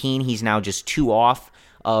 2018. He's now just 2 off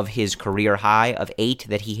of his career high of 8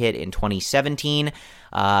 that he hit in 2017,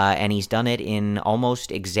 and he's done it in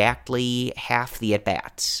almost exactly half the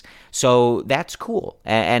at-bats. So that's cool.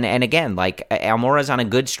 And again, like, Almora's on a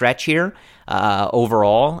good stretch here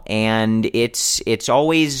overall, and it's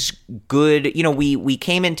always good. We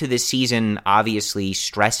came into this season obviously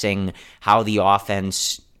stressing how the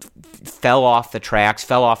offense fell off the tracks,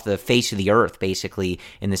 fell off the face of the earth, basically,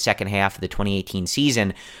 in the second half of the 2018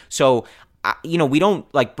 season. So we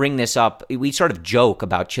don't, like, bring this up. We sort of joke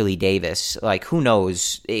about Chili Davis. Like, who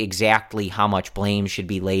knows exactly how much blame should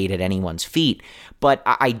be laid at anyone's feet. But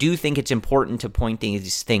I do think it's important to point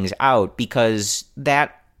these things out, because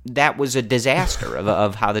that was a disaster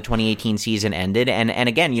of how the 2018 season ended. And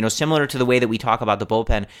again, similar to the way that we talk about the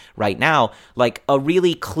bullpen right now, like, a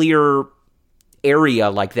really clear area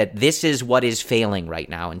like that, this is what is failing right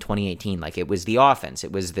now in 2018. Like, it was the offense,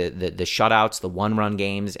 it was the shutouts, the one-run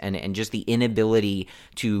games, and just the inability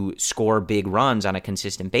to score big runs on a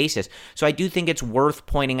consistent basis. So I do think it's worth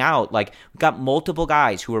pointing out, like, we've got multiple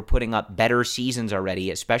guys who are putting up better seasons already,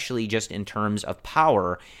 especially just in terms of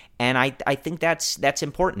power. And I think that's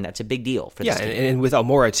important. That's a big deal for this team. And with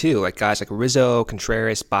Almora too, like, guys like Rizzo,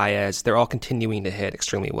 Contreras, Baez, they're all continuing to hit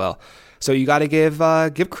extremely well. So you got to give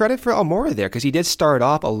credit for Almora there, because he did start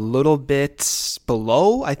off a little bit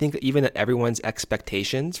below, I think, even everyone's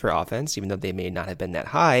expectations for offense, even though they may not have been that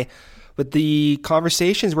high. But the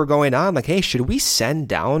conversations were going on, like, hey, should we send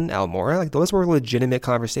down Almora? Like, those were legitimate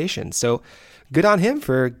conversations. So good on him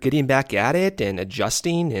for getting back at it and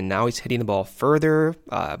adjusting, and now he's hitting the ball further,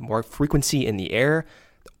 more frequency in the air.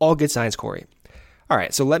 All good signs, Corey. All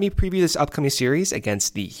right, so let me preview this upcoming series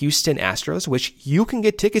against the Houston Astros, which you can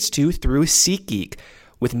get tickets to through SeatGeek.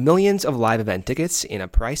 With millions of live event tickets and a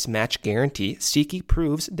price match guarantee, SeatGeek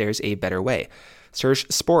proves there's a better way. Search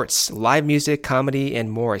sports, live music, comedy, and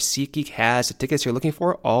more. SeatGeek has the tickets you're looking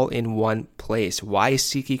for all in one place. Why is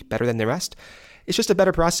SeatGeek better than the rest? It's just a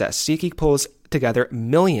better process. SeatGeek pulls together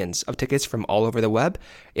millions of tickets from all over the web.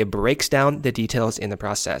 It breaks down the details in the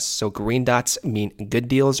process. So green dots mean good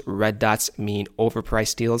deals, red dots mean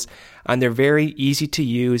overpriced deals on their very easy to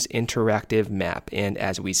use interactive map. And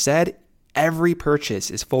as we said, every purchase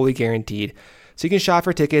is fully guaranteed, so you can shop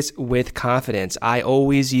for tickets with confidence. I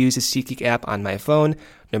always use the SeatGeek app on my phone,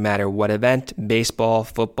 no matter what event, baseball,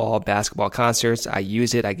 football, basketball, concerts. I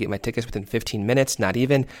use it. I get my tickets within 15 minutes, not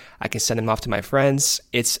even. I can send them off to my friends.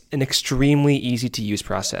 It's an extremely easy to use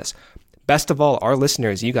process. Best of all, our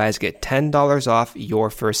listeners, you guys get $10 off your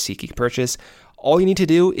first SeatGeek purchase. All you need to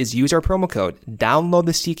do is use our promo code. Download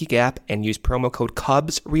the SeatGeek app and use promo code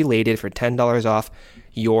CubsRelated for $10 off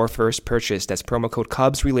your first purchase. That's promo code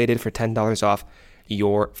CubsRelated for $10 off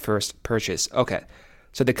your first purchase. Okay,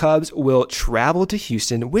 so the Cubs will travel to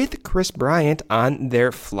Houston with Chris Bryant on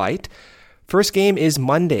their flight. First game is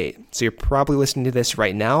Monday, so you're probably listening to this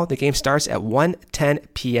right now. The game starts at 1:10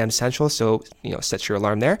 p.m. Central, so set your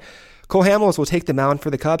alarm there. Cole Hamels will take the mound for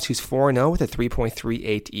the Cubs, who's 4-0 with a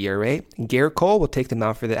 3.38 ERA. Garrett Cole will take the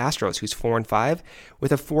mound for the Astros, who's 4-5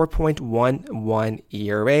 with a 4.11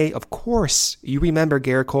 ERA. Of course, you remember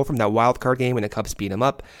Garrett Cole from that wild card game when the Cubs beat him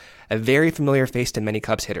up. A very familiar face to many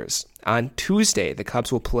Cubs hitters. On Tuesday, the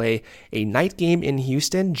Cubs will play a night game in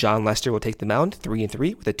Houston. John Lester will take the mound,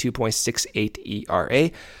 3-3 with a 2.68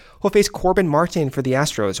 ERA. He'll face Corbin Martin for the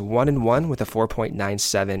Astros, 1-1 with a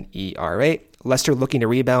 4.97 ERA. Lester looking to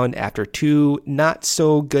rebound after 2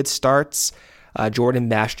 not-so-good starts. Jordan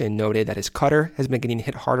Bashton noted that his cutter has been getting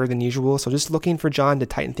hit harder than usual, so just looking for John to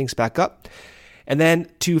tighten things back up. And then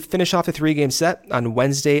to finish off the 3-game set, on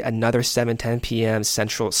Wednesday, another 7:10 p.m.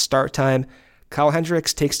 Central start time. Kyle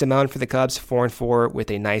Hendricks takes the mound for the Cubs, 4-4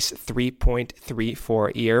 with a nice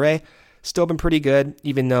 3.34 ERA. still been pretty good,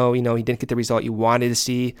 even though, he didn't get the result you wanted to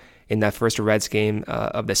see in that first Reds game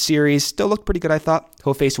of the series. Still looked pretty good, I thought.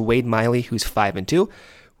 He'll face Wade Miley, who's 5-2,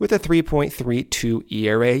 with a 3.32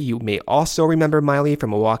 ERA. You may also remember Miley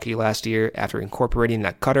from Milwaukee last year after incorporating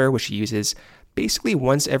that cutter, which he uses basically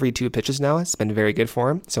once every 2 pitches now. It's been very good for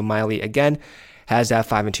him. So Miley, again, has that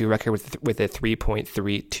 5-2 record with a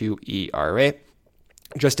 3.32 ERA.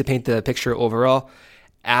 Just to paint the picture overall,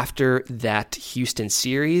 after that Houston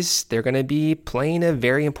series, they're going to be playing a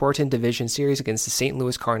very important division series against the St.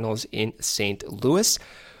 Louis Cardinals in St. Louis,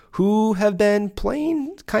 who have been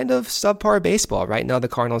playing kind of subpar baseball. Right now, the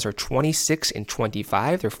Cardinals are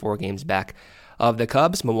 26-25. They're 4 games back of the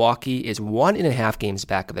Cubs. Milwaukee is 1.5 games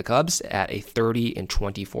back of the Cubs at a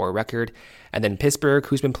 30-24 record. And then Pittsburgh,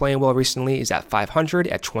 who's been playing well recently, is at 500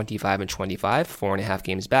 at 25-25, 4.5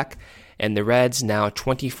 games back. And the Reds now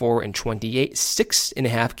 24-28,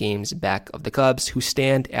 6.5 games back of the Cubs, who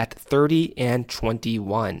stand at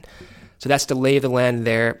 30-21. So that's the lay of the land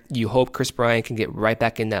there. You hope Chris Bryant can get right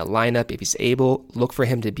back in that lineup if he's able. Look for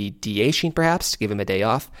him to be DHing perhaps, to give him a day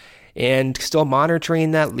off. And still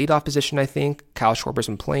monitoring that leadoff position, I think. Kyle Schwarber's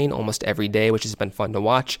been playing almost every day, which has been fun to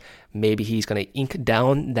watch. Maybe he's going to ink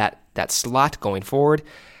down that slot going forward.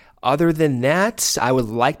 Other than that, I would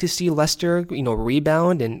like to see Lester,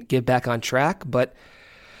 rebound and get back on track, but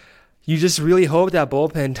you just really hope that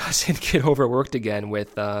bullpen doesn't get overworked again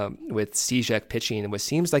with Cishek pitching, what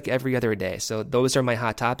seems like every other day. So those are my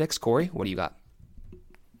hot topics. Corey, what do you got?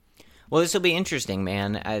 Well, this will be interesting,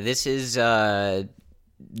 man. This is a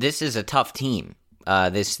tough team.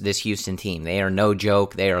 This Houston team, they are no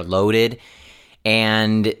joke. They are loaded.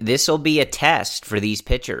 And this will be a test for these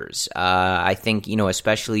pitchers. I think,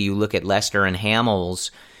 especially you look at Lester and Hamels,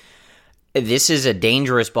 this is a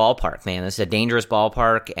dangerous ballpark, man. This is a dangerous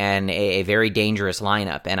ballpark and a very dangerous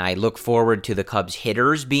lineup. And I look forward to the Cubs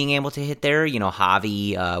hitters being able to hit there.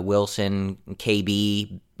 Javi, Wilson,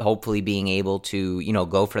 KB, hopefully being able to,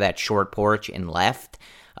 go for that short porch and left.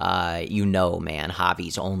 Man,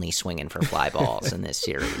 Javi's only swinging for fly balls in this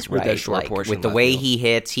series, right? With that short porch with the way he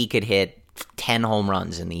hits, he could hit 10 home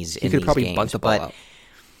runs in these games. He could probably bunt the ball out.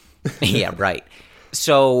 Yeah, right.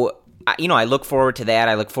 So, I look forward to that.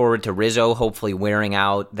 I look forward to Rizzo hopefully wearing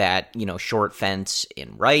out that, short fence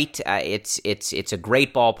in right. It's a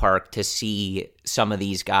great ballpark to see some of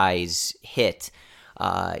these guys hit,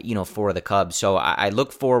 for the Cubs. So I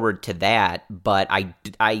look forward to that, but I'm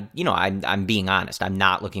being honest. I'm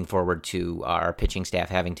not looking forward to our pitching staff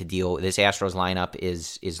having to deal with this. Astros lineup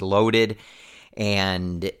is loaded,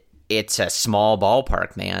 and it's a small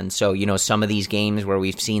ballpark, man. So, some of these games where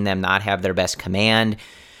we've seen them not have their best command,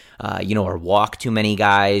 or walk too many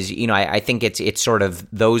guys, I think it's sort of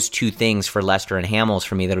those two things for Lester and Hamels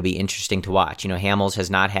for me that'll be interesting to watch. Hamels has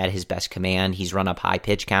not had his best command. He's run up high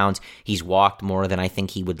pitch counts. He's walked more than I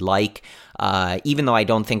think he would like. Even though I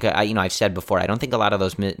don't think, I've said before, I don't think a lot of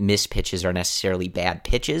those missed pitches are necessarily bad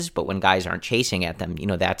pitches, but when guys aren't chasing at them,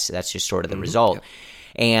 that's just sort of the result. Yeah.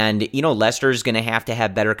 And, Lester's going to have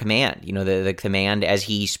better command. The command, as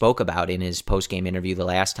he spoke about in his post-game interview the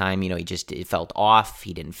last time, it felt off.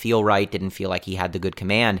 He didn't feel right, didn't feel like he had the good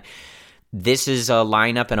command. This is a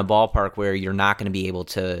lineup and a ballpark where you're not going to be able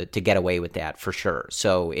to get away with that for sure.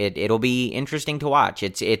 So it'll be interesting to watch.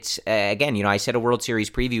 It's again, I said a World Series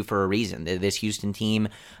preview for a reason. This Houston team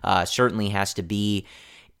certainly has to be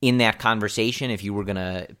in that conversation if you were going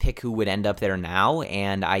to pick who would end up there now.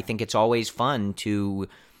 And I think it's always fun to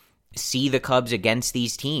see the Cubs against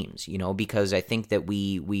these teams, because I think that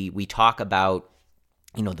we talk about,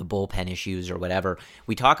 the bullpen issues or whatever.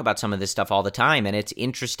 We talk about some of this stuff all the time, and it's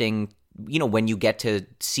interesting, when you get to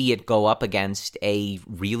see it go up against a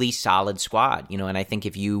really solid squad, and I think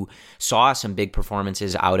if you saw some big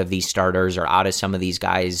performances out of these starters or out of some of these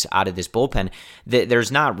guys out of this bullpen,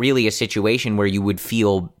 there's not really a situation where you would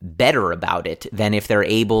feel better about it than if they're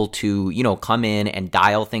able to, come in and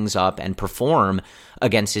dial things up and perform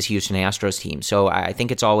against this Houston Astros team. So I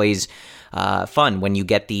think it's always fun when you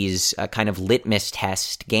get these kind of litmus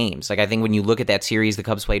test games. Like I think when you look at that series the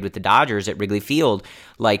Cubs played with the Dodgers at Wrigley Field,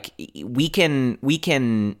 like we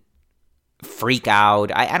can freak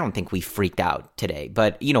out. I don't think we freaked out today,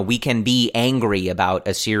 but we can be angry about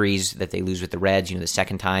a series that they lose with the Reds. The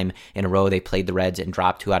second time in a row they played the Reds and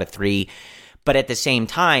dropped 2 out of 3. But at the same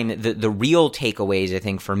time, the real takeaways, I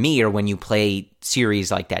think, for me are when you play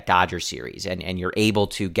series like that Dodgers series and you're able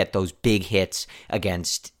to get those big hits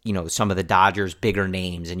against, some of the Dodgers' bigger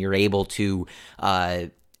names, and you're able to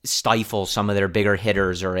stifle some of their bigger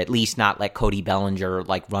hitters, or at least not let Cody Bellinger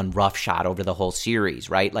like run roughshod over the whole series,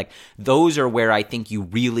 right? Like those are where I think you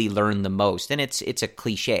really learn the most. And it's a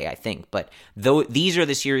cliche, I think, but these are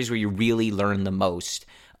the series where you really learn the most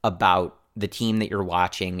about the team that you're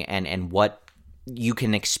watching and what you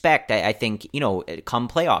can expect, I think, come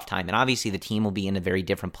playoff time. And obviously the team will be in a very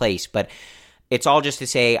different place, but it's all just to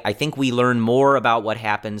say, I think we learn more about what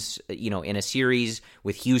happens, in a series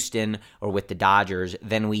with Houston or with the Dodgers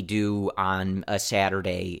than we do on a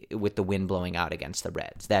Saturday with the wind blowing out against the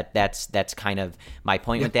Reds. That's kind of my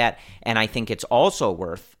point with that. And I think it's also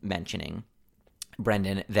worth mentioning,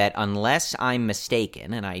 Brendan, that unless I'm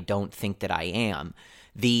mistaken, and I don't think that I am,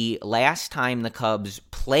 the last time the Cubs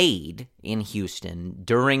played in Houston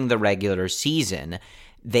during the regular season,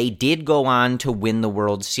 they did go on to win the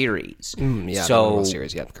World Series. The World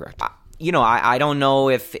Series, yeah, correct. I don't know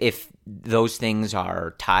if those things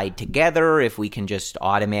are tied together, if we can just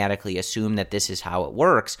automatically assume that this is how it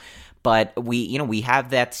works. But we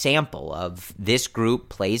have that sample of this group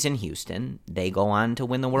plays in Houston, they go on to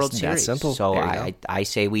win the World Series. That simple. So I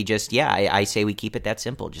say we just I say we keep it that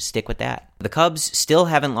simple. Just stick with that. The Cubs still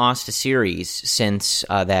haven't lost a series since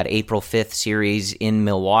that April 5th series in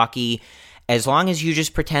Milwaukee. As long as you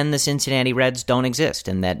just pretend the Cincinnati Reds don't exist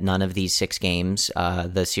and that none of these 6 games,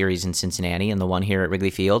 the series in Cincinnati and the one here at Wrigley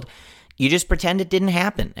Field, you just pretend it didn't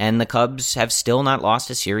happen. And the Cubs have still not lost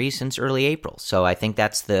a series since early April. So I think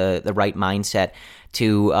that's the right mindset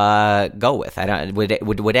to go with.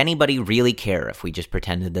 Would anybody really care if we just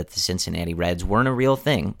pretended that the Cincinnati Reds weren't a real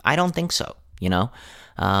thing? I don't think so,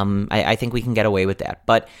 I think we can get away with that.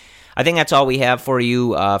 But I think that's all we have for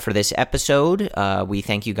you for this episode. We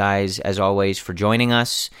thank you guys, as always, for joining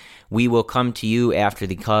us. We will come to you after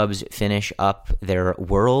the Cubs finish up their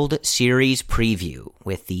World Series preview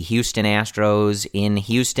with the Houston Astros in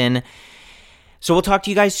Houston. So we'll talk to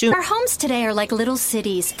you guys soon. Our homes today are like little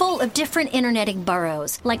cities full of different interneting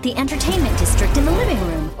boroughs, like the entertainment district in the living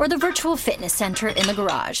room or the virtual fitness center in the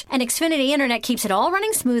garage. And Xfinity Internet keeps it all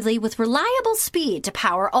running smoothly with reliable speed to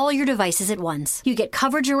power all your devices at once. You get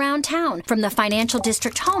coverage around town, from the financial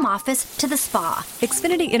district home office to the spa.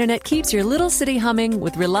 Xfinity Internet keeps your little city humming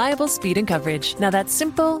with reliable speed and coverage. Now that's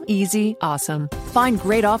simple, easy, awesome. Find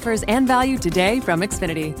great offers and value today from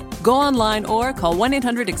Xfinity. Go online or call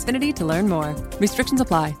 1-800-XFINITY to learn more. Restrictions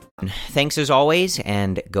apply. Thanks as always,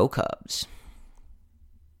 and go Cubs.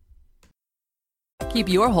 Keep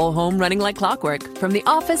your whole home running like clockwork, from the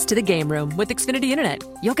office to the game room with Xfinity Internet.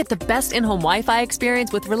 You'll get the best in-home Wi-Fi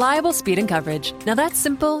experience with reliable speed and coverage. Now that's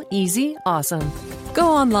simple, easy, awesome. Go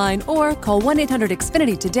online or call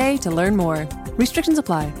 1-800-XFINITY today to learn more. Restrictions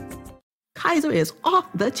apply. Kaiser is off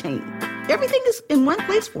the chain. Everything is in one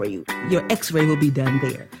place for you. Your x-ray will be done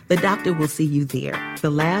there. The doctor will see you there. The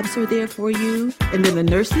labs are there for you. And then the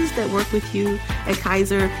nurses that work with you at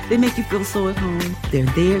Kaiser, they make you feel so at home. They're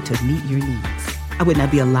there to meet your needs. I would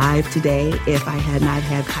not be alive today if I had not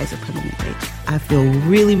had Kaiser Permanente. I feel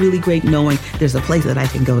really, really great knowing there's a place that I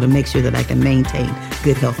can go to make sure that I can maintain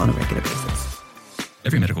good health on a regular basis.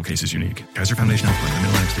 Every medical case is unique. Kaiser Foundation Health Plan,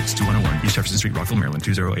 Mid-Atlantic States, 2101 East Jefferson Street, Rockville, Maryland,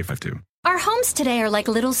 20852. Our homes today are like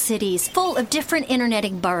little cities full of different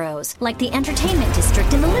interneting boroughs, like the entertainment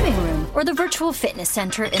district in the living room or the virtual fitness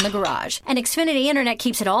center in the garage. And Xfinity Internet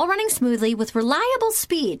keeps it all running smoothly with reliable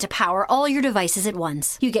speed to power all your devices at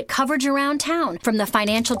once. You get coverage around town, from the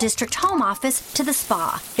financial district home office to the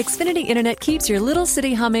spa. Xfinity Internet keeps your little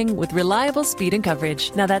city humming with reliable speed and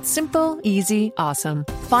coverage. Now that's simple, easy, awesome.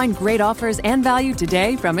 Find great offers and value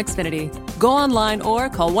today from Xfinity. Go online or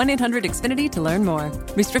call 1-800-XFINITY to learn more.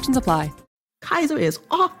 Restrictions apply. Kaiser is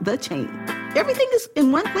off the chain. Everything is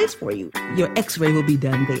in one place for you. Your x-ray will be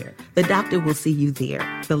done there. The doctor will see you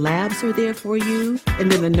there. The labs are there for you.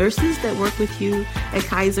 And then the nurses that work with you at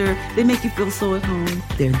Kaiser, they make you feel so at home.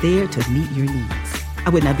 They're there to meet your needs.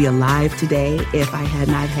 I would not be alive today if I had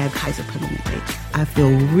not had Kaiser Permanente. I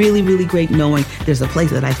feel really, really great knowing there's a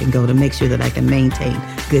place that I can go to make sure that I can maintain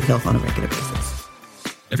good health on a regular basis.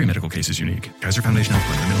 Every medical case is unique. Kaiser Foundation Health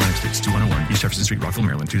Plan, Mid-Atlantic States, 2101 East Jefferson Street, Rockville,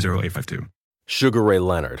 Maryland, 20852. Sugar Ray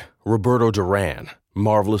Leonard, Roberto Duran,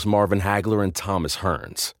 Marvelous Marvin Hagler, and Thomas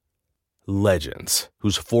Hearns. Legends,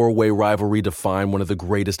 whose four-way rivalry defined one of the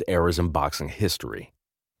greatest eras in boxing history.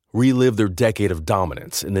 Relive their decade of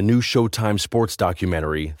dominance in the new Showtime sports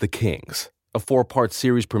documentary, The Kings, a 4-part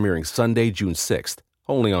series premiering Sunday, June 6th,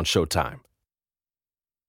 only on Showtime.